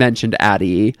we had mentioned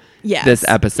Addie Yes. this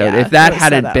episode. Yeah, if that it was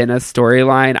set hadn't up. been a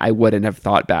storyline, I wouldn't have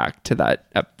thought back to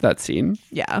that scene.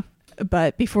 Yeah.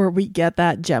 But before we get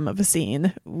that gem of a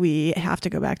scene, we have to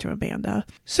go back to Amanda.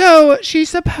 So she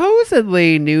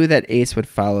supposedly knew that Ace would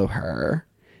follow her.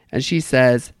 And she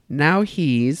says, now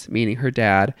he's, meaning her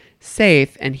dad,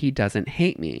 safe and he doesn't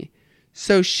hate me.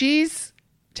 So she's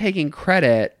taking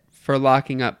credit for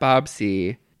locking up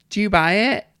Bobsy. Do you buy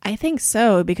it? I think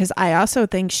so, because I also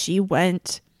think she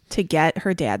went to get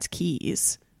her dad's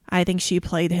keys. I think she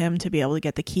played him to be able to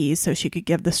get the keys so she could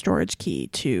give the storage key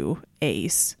to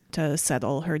Ace to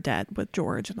settle her debt with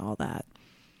George and all that.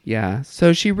 Yeah.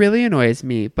 So she really annoys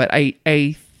me, but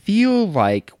I feel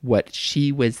like what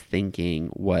she was thinking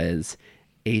was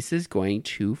Ace is going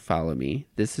to follow me.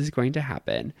 This is going to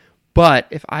happen. But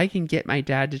if I can get my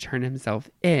dad to turn himself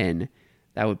in,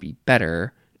 that would be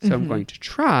better. So I'm going to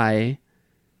try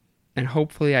and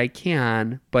hopefully I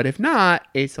can. But if not,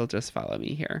 Ace will just follow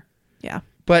me here. Yeah.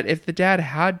 But if the dad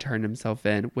had turned himself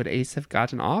in, would Ace have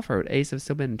gotten off or would Ace have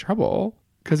still been in trouble?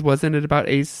 Because wasn't it about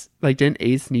Ace? Like, didn't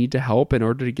Ace need to help in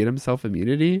order to get himself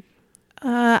immunity?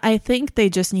 I think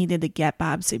they just needed to get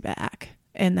Bobsy back,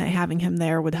 and that having him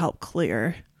there would help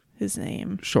clear his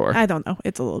name. Sure. I don't know.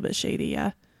 It's a little bit shady,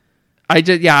 yeah. I'm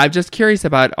just curious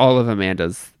about all of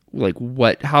Amanda's, like,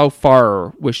 how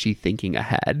far was she thinking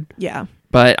ahead? Yeah.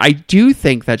 But I do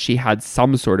think that she had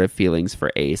some sort of feelings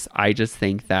for Ace. I just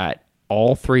think that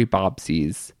all three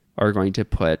Bobsies are going to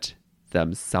put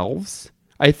themselves.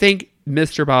 I think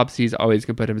Mr. Bobsy's always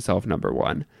going to put himself number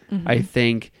one. I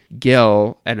think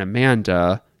Gil and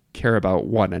Amanda care about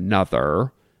one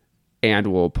another and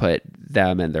will put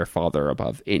them and their father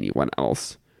above anyone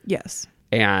else. Yes.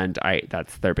 And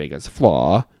that's their biggest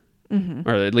flaw.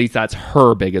 Or at least that's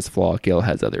her biggest flaw. Gil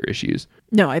has other issues.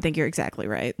 No, I think you're exactly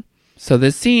right. So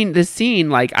this scene,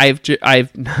 like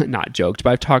I've not joked,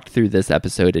 but I've talked through this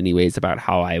episode anyways about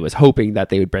how I was hoping that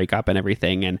they would break up and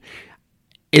everything. And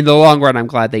in the long run, I'm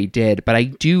glad they did. But I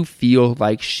do feel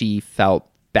like she felt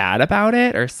bad about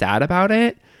it or sad about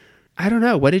it. I don't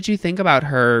know. What did you think about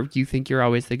her? You think you're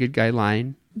always the good guy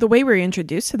line? The way we were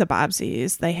introduced to the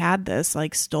Bobsies, they had this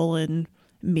like stolen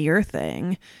mirror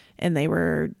thing, and they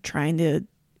were trying to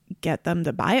get them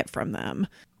to buy it from them.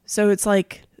 So it's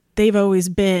like they've always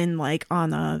been like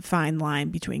on a fine line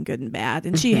between good and bad.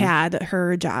 And she had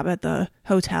her job at the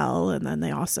hotel, and then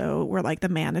they also were like the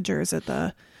managers at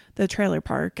the trailer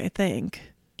park, I think.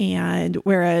 And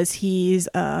whereas he's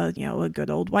a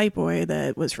good old white boy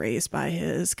that was raised by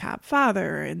his cop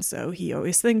father, and so he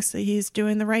always thinks that he's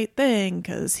doing the right thing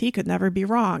because he could never be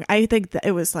wrong. I think that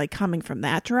it was like coming from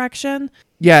that direction.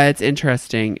 Yeah, it's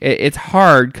interesting. It's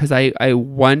hard because I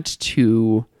want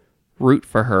to root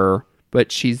for her,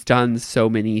 but she's done so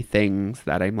many things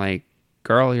that I'm like,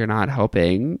 girl, you're not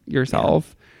helping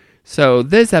yourself. So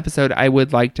this episode, I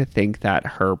would like to think that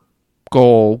her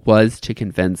goal was to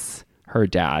convince her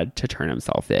dad to turn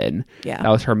himself in. Yeah. That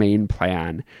was her main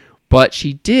plan. But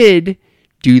she did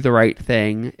do the right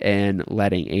thing in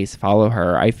letting Ace follow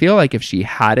her. I feel like if she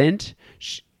hadn't,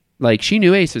 she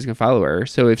knew Ace was going to follow her.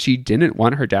 So if she didn't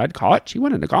want her dad caught, she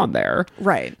wouldn't have gone there.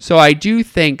 Right. So I do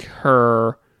think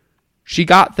she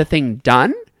got the thing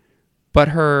done, but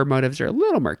her motives are a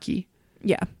little murky.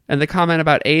 Yeah. And the comment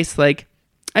about Ace,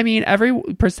 every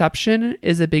perception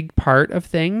is a big part of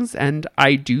things. And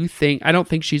I don't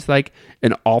think she's like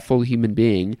an awful human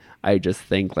being. I just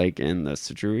think in this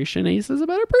situation, Ace is a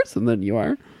better person than you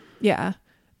are. Yeah.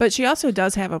 But she also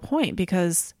does have a point,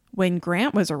 because when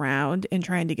Grant was around and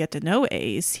trying to get to know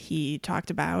Ace, he talked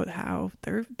about how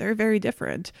they're very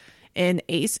different. And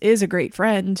Ace is a great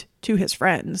friend to his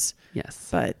friends. Yes.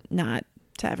 But not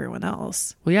to everyone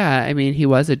else. Well, yeah, he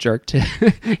was a jerk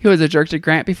to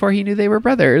Grant before he knew they were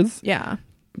brothers. Yeah.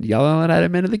 Yelling at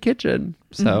him into the kitchen.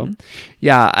 So,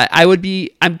 yeah,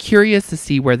 I'm curious to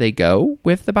see where they go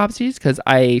with the Bobbseys, because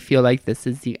I feel like this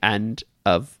is the end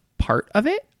of part of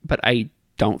it, but I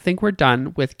don't think we're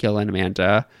done with Gil and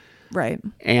Amanda. Right.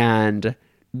 And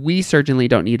we certainly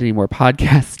don't need any more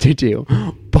podcasts to do.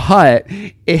 But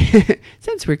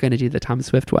since we're going to do the Tom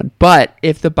Swift one, but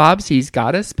if the Bobbseys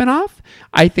got a spinoff,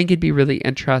 I think it'd be really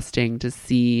interesting to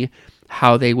see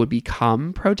how they would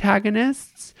become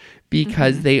protagonists,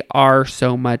 because they are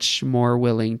so much more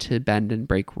willing to bend and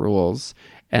break rules,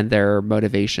 and their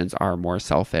motivations are more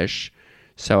selfish.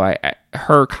 So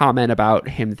her comment about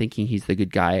him thinking he's the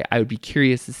good guy, I would be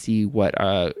curious to see what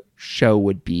a show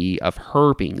would be of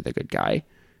her being the good guy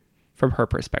from her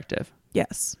perspective.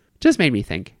 Yes. Just made me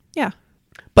think. Yeah.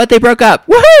 But they broke up.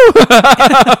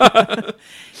 Woohoo!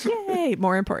 Yay!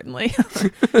 More importantly.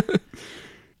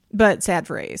 But sad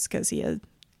for Ace, because he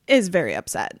is very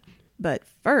upset. But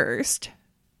first,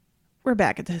 we're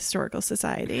back at the Historical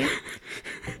Society.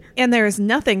 And there is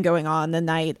nothing going on the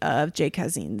night of Jay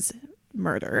Cousin's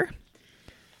murder.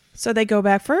 So they go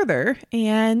back further,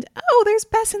 and there's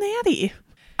Bess and Addie.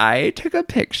 I took a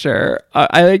picture.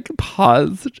 I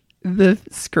paused the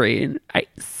screen. I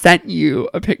sent you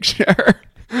a picture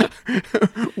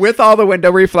with all the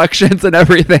window reflections and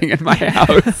everything in my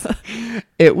house.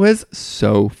 It was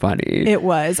so funny. It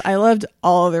was. I loved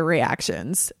all of the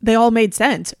reactions. They all made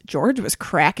sense. George was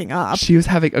cracking up. She was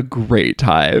having a great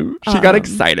time. She got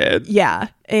excited. Yeah.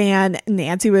 And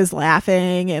Nancy was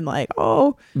laughing, and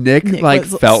Nick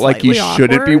felt like he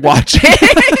shouldn't be watching.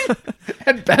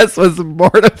 And Bess was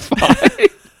mortified.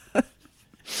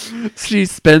 She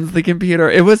spins the computer.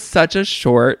 It was such a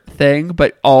short thing,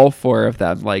 but all four of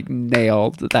them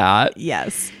nailed that.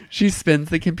 Yes. She spins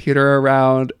the computer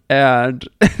around, and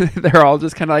they're all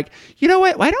just kind of you know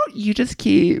what? Why don't you just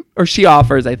keep? Or she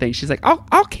offers, I think. She's like,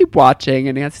 I'll keep watching.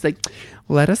 And Nancy's like,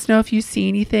 let us know if you see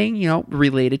anything,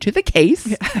 related to the case.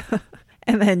 Yeah.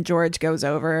 And then George goes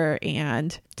over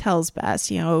and tells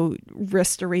Bess,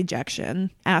 risk a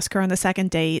rejection. Ask her on the second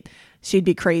date. She'd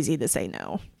be crazy to say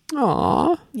no.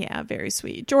 Aw. Yeah, very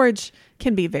sweet. George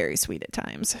can be very sweet at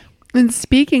times. And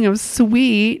speaking of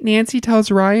sweet, Nancy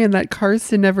tells Ryan that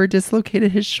Carson never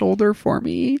dislocated his shoulder for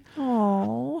me.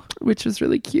 Oh, which was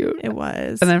really cute. It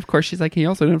was. And then, of course, she's like, he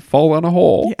also didn't fall on a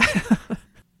hole.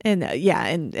 Yeah.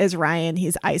 And as Ryan,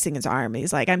 he's icing his arm.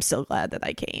 He's like, I'm still glad that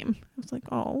I came. I was like,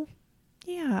 oh,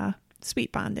 yeah,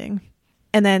 sweet bonding.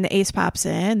 And then Ace pops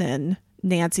in, and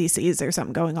Nancy sees there's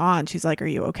something going on. She's like, are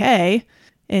you okay?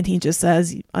 And he just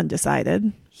says,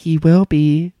 undecided. He will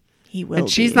be. He will and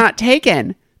be. She's not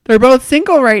taken. They're both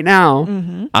single right now.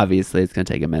 Mm-hmm. Obviously, it's going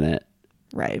to take a minute.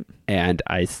 Right. And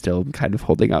I still am kind of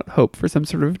holding out hope for some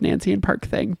sort of Nancy and Park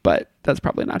thing, but that's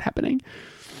probably not happening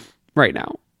right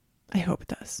now. I hope it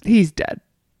does. He's dead.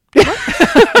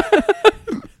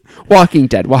 Walking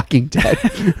dead.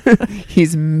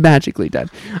 He's magically dead.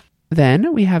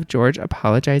 Then we have George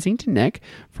apologizing to Nick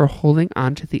for holding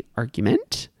on to the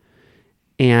argument.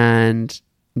 And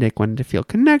Nick wanted to feel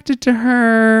connected to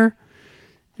her.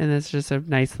 And it's just a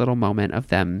nice little moment of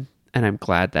them. And I'm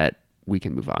glad that we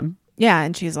can move on. Yeah.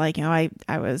 And she's like, I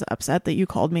was upset that you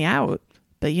called me out.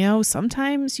 But,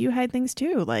 sometimes you hide things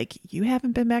too. Like, you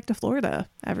haven't been back to Florida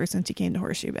ever since you came to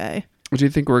Horseshoe Bay. Do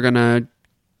you think we're going to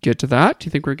get to that? Do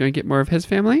you think we're going to get more of his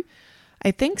family?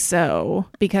 I think so.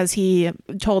 Because he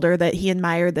told her that he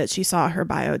admired that she saw her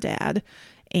bio dad.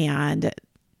 And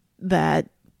that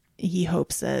he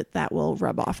hopes that will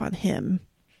rub off on him.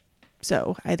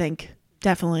 So I think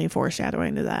definitely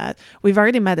foreshadowing to that. We've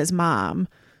already met his mom,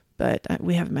 but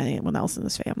we haven't met anyone else in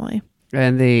this family.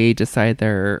 And they decide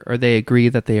they agree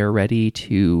that they are ready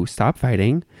to stop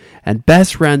fighting. And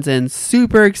Bess runs in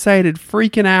super excited,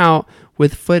 freaking out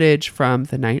with footage from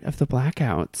the night of the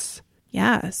blackouts.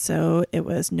 Yeah, so it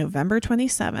was November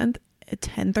 27th at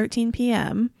 10:13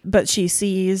 p.m. But she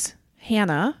sees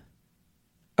Hannah.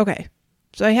 Okay,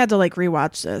 so I had to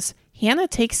rewatch this. Hannah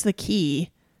takes the key,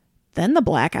 then the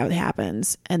blackout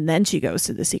happens, and then she goes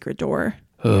to the secret door.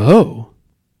 Oh,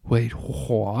 wait,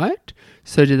 what?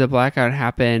 So did the blackout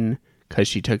happen because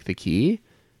she took the key?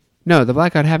 No, the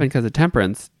blackout happened because of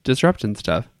Temperance disruption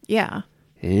stuff. Yeah.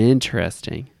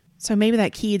 Interesting. So maybe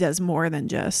that key does more than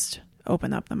just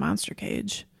open up the monster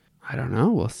cage. I don't know.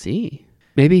 We'll see.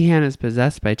 Maybe Hannah's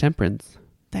possessed by Temperance.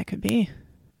 That could be.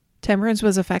 Temperance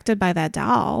was affected by that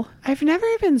doll. I've never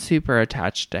been super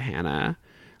attached to Hannah.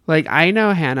 I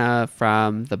know Hannah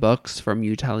from the books, from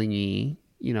you telling me,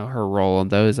 her role in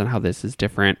those and how this is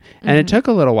different. And it took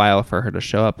a little while for her to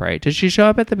show up, right? Did she show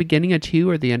up at the beginning of 2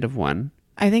 or the end of 1?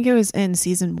 I think it was in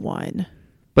season 1.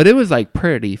 But it was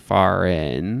pretty far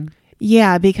in.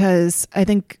 Yeah, because I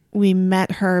think we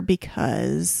met her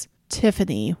because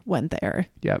Tiffany went there.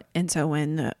 Yep. And so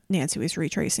when Nancy was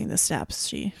retracing the steps,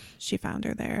 she found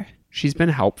her there. She's been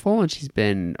helpful and she's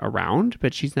been around,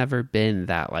 but she's never been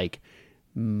that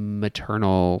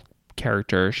maternal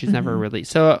character. She's never really.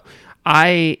 So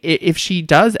if she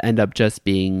does end up just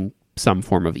being some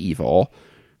form of evil,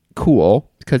 cool,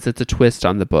 because it's a twist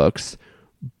on the books,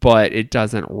 but it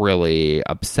doesn't really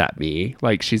upset me.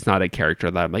 She's not a character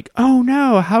that I'm oh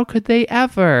no, how could they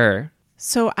ever?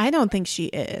 So I don't think she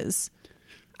is.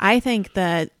 I think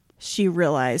that she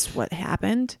realized what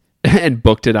happened. And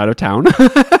booked it out of town.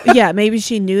 Yeah, maybe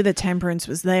she knew that Temperance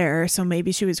was there, so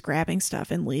maybe she was grabbing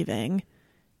stuff and leaving.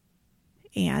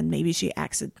 And maybe she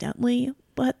accidentally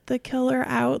let the killer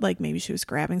out. Maybe she was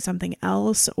grabbing something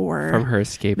else, or from her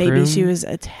escape maybe room. she was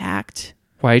attacked.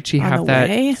 Why'd she have that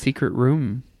way? secret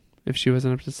room if she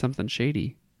wasn't up to something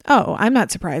shady? Oh, I'm not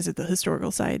surprised that the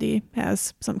Historical Society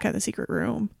has some kind of secret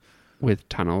room. With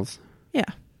tunnels. Yeah.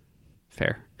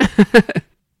 Fair.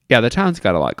 Yeah, the town's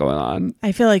got a lot going on.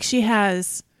 I feel like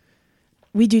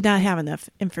we do not have enough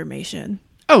information.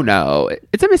 Oh no,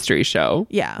 it's a mystery show.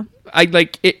 Yeah.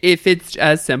 If it's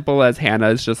as simple as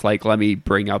Hannah's just let me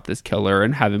bring out this killer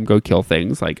and have him go kill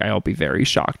things, I'll be very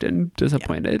shocked and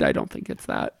disappointed. Yeah. I don't think it's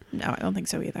that. No, I don't think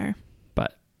so either.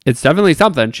 But it's definitely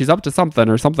something. She's up to something,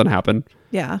 or something happened.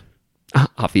 Yeah.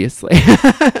 Obviously.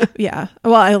 Yeah.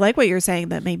 Well, I like what you're saying,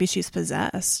 that maybe she's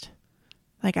possessed.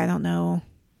 I don't know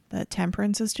that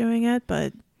Temperance is doing it,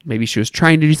 but maybe she was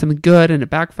trying to do something good and it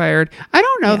backfired. I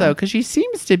don't know, though, because she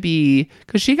seems to be...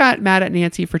 Because she got mad at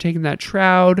Nancy for taking that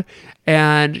shroud,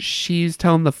 and she's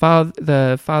telling the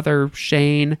father,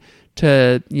 Shane,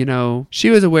 to, she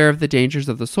was aware of the dangers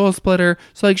of the soul splitter.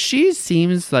 So, she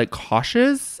seems,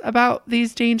 cautious about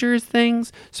these dangerous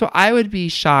things. So, I would be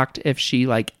shocked if she,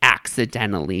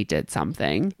 accidentally did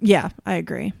something. Yeah, I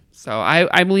agree. So,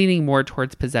 I'm leaning more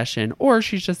towards possession, or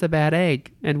she's just a bad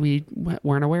egg, and we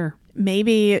weren't aware.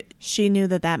 Maybe she knew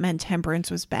that meant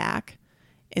Temperance was back,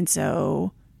 and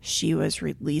so she was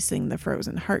releasing the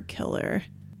frozen heart killer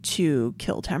to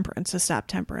kill Temperance, to stop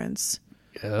Temperance.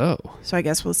 Oh. So I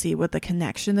guess we'll see what the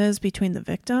connection is between the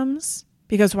victims,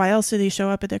 because why else did he show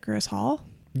up at Icarus Hall?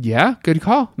 Yeah, good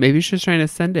call. Maybe she was trying to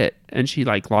send it, and she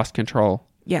lost control.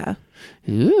 Yeah.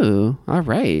 Ooh, all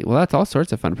right. Well, that's all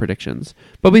sorts of fun predictions.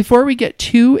 But before we get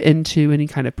too into any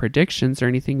kind of predictions or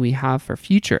anything we have for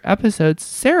future episodes,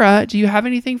 Sarah, do you have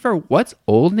anything for What's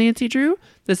Old Nancy Drew?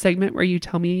 The segment where you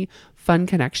tell me fun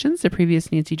connections to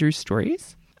previous Nancy Drew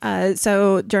stories?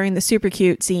 So during the super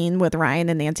cute scene with Ryan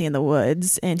and Nancy in the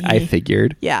woods, and I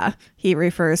figured. Yeah, he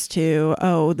refers to,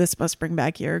 oh, this must bring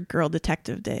back your girl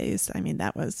detective days. I mean,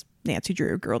 that was Nancy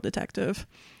Drew, girl detective.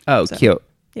 Oh, so, cute.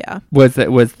 Yeah. Was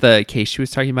the case she was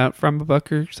talking about from a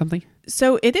book or something?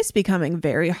 So it is becoming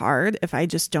very hard if I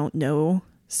just don't know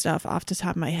stuff off the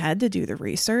top of my head to do the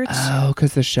research. Oh,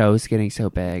 because the show is getting so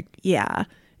big. Yeah.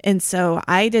 And so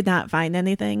I did not find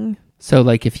anything. So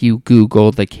if you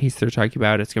Googled the case they're talking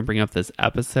about, it's going to bring up this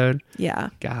episode? Yeah.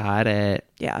 Got it.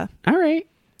 Yeah. All right.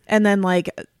 And then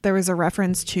there was a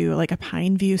reference to a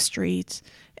Pineview Street,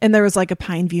 and there was a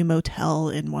Pineview Motel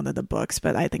in one of the books,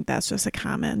 but I think that's just a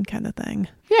common kind of thing.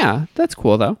 Yeah, that's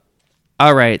cool though.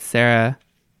 All right, Sarah,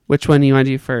 which one do you want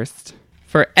to do first?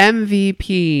 For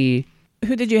MVP.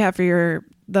 Who did you have for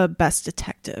the best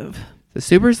detective? The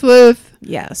Super Sleuth?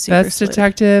 Yeah, Super Best Sleuth.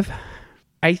 detective.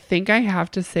 I think I have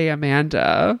to say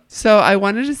Amanda. So I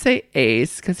wanted to say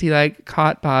Ace because he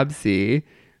caught Bobsy,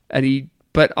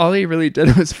 but all he really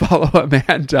did was follow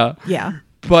Amanda. Yeah.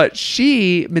 But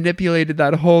she manipulated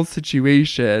that whole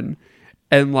situation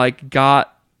and like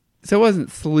so it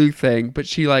wasn't sleuthing, but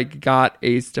she like got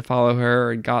Ace to follow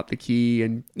her and got the key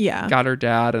and got her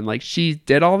dad, and like she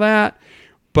did all that.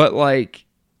 But like,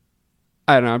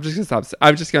 I don't know. I'm just gonna stop.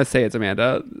 I'm just gonna say it's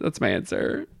Amanda. That's my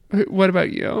answer. What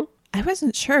about you? I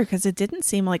wasn't sure because it didn't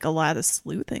seem like a lot of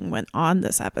sleuthing went on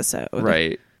this episode.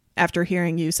 Right. After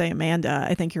hearing you say Amanda,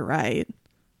 I think you're right.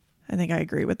 I think I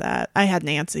agree with that. I had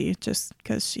Nancy just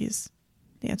because she's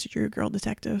Nancy Drew, girl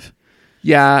detective.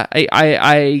 Yeah,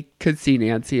 I could see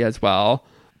Nancy as well.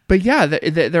 But yeah,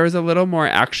 there was a little more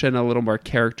action, a little more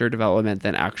character development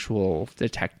than actual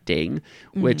detecting,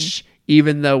 which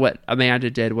even though what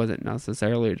Amanda did wasn't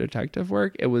necessarily detective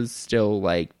work, it was still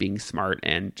like being smart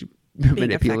and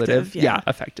manipulative.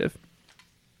 Effective.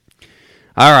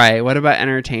 All right, what about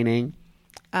entertaining?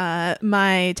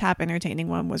 My top entertaining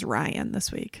one was Ryan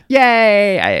this week.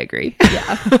 Yay, I agree.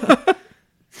 Yeah.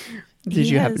 Did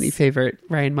you have any favorite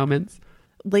Ryan moments?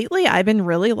 Lately, I've been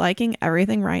really liking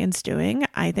everything Ryan's doing.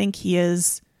 I think he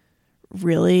is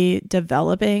really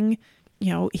developing.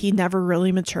 You know, he never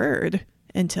really matured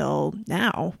until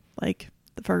now, like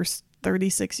the first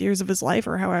 36 years of his life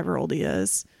or however old he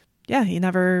is. Yeah, he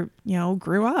never,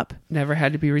 grew up. Never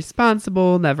had to be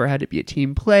responsible, never had to be a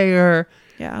team player.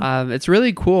 Yeah. It's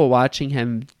really cool watching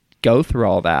him go through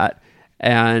all that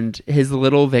and his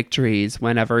little victories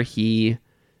whenever he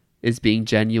is being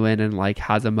genuine and like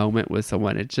has a moment with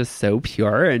someone. It's just so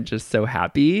pure and just so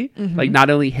happy. Like not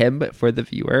only him, but for the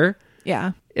viewer.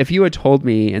 Yeah. If you had told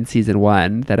me in season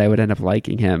 1 that I would end up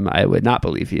liking him, I would not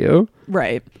believe you.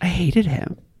 Right. I hated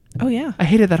him. Oh, yeah. I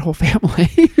hated that whole family.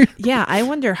 Yeah. I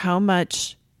wonder how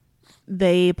much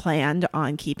they planned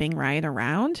on keeping Ryan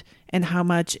around and how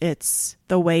much it's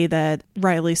the way that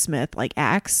Riley Smith like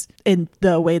acts and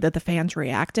the way that the fans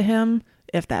react to him,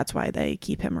 if that's why they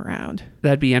keep him around.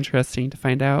 That'd be interesting to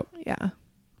find out. Yeah.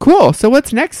 Cool. So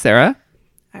what's next, Sarah?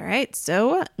 All right.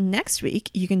 So next week,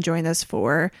 you can join us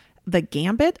for The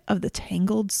Gambit of the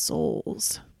Tangled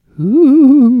Souls.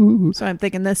 Ooh. So I'm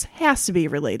thinking this has to be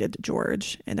related to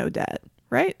George and Odette,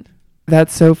 right?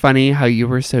 That's so funny how you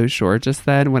were so sure just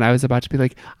then when I was about to be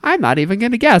like, I'm not even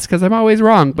going to guess because I'm always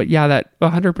wrong. But yeah, that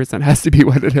 100% has to be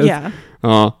what it is. Yeah.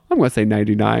 Oh, I'm going to say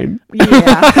 99.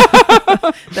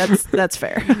 Yeah. That's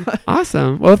fair.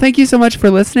 Awesome. Well, thank you so much for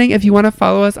listening. If you want to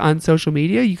follow us on social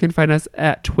media, you can find us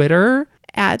at Twitter.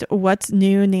 At What's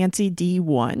New Nancy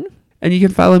D1. And you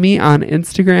can follow me on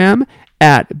Instagram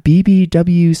at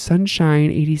BBW Sunshine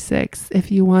 86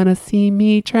 if you want to see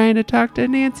me trying to talk to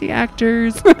Nancy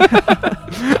actors.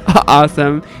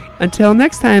 Awesome. Until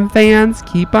next time, fans,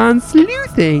 keep on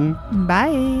sleuthing.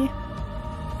 Bye.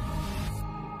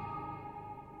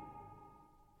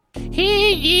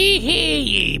 Hear ye, hear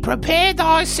ye. Prepare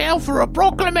thyself for a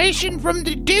proclamation from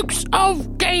the Dukes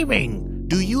of Gaming.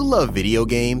 Do you love video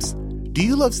games? Do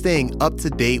you love staying up to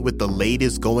date with the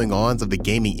latest going-ons of the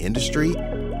gaming industry?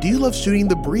 Do you love shooting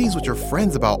the breeze with your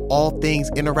friends about all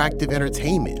things interactive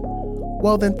entertainment?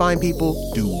 Well then, fine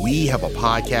people, do we have a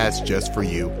podcast just for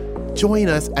you? Join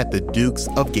us at the Dukes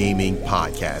of Gaming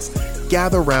podcast.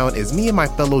 Gather around as me and my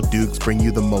fellow Dukes bring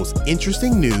you the most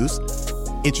interesting news,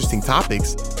 interesting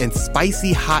topics, and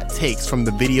spicy hot takes from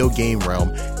the video game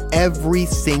realm every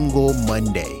single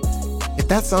Monday. If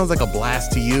that sounds like a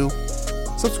blast to you,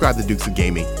 subscribe to Dukes of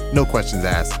Gaming, no questions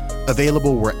asked.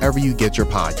 Available wherever you get your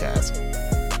podcast.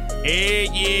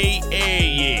 Hear ye,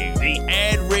 the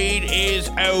ad read is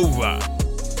over.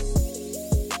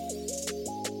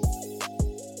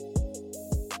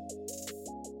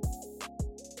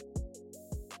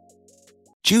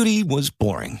 Judy was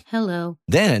boring. Hello.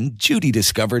 Then Judy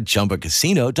discovered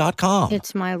ChumbaCasino.com.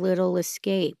 It's my little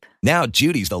escape. Now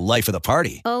Judy's the life of the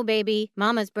party. Oh, baby,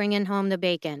 mama's bringing home the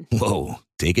bacon. Whoa,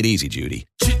 take it easy, Judy.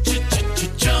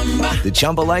 The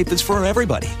Chumba life is for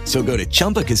everybody. So go to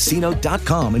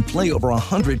ChumbaCasino.com and play over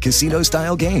 100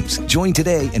 casino-style games. Join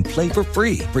today and play for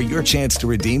free for your chance to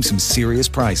redeem some serious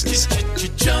prizes.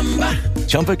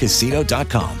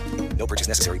 ChumbaCasino.com. No purchase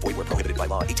necessary. Void where prohibited by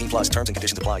law. 18+ terms and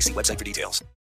conditions apply. See website for details.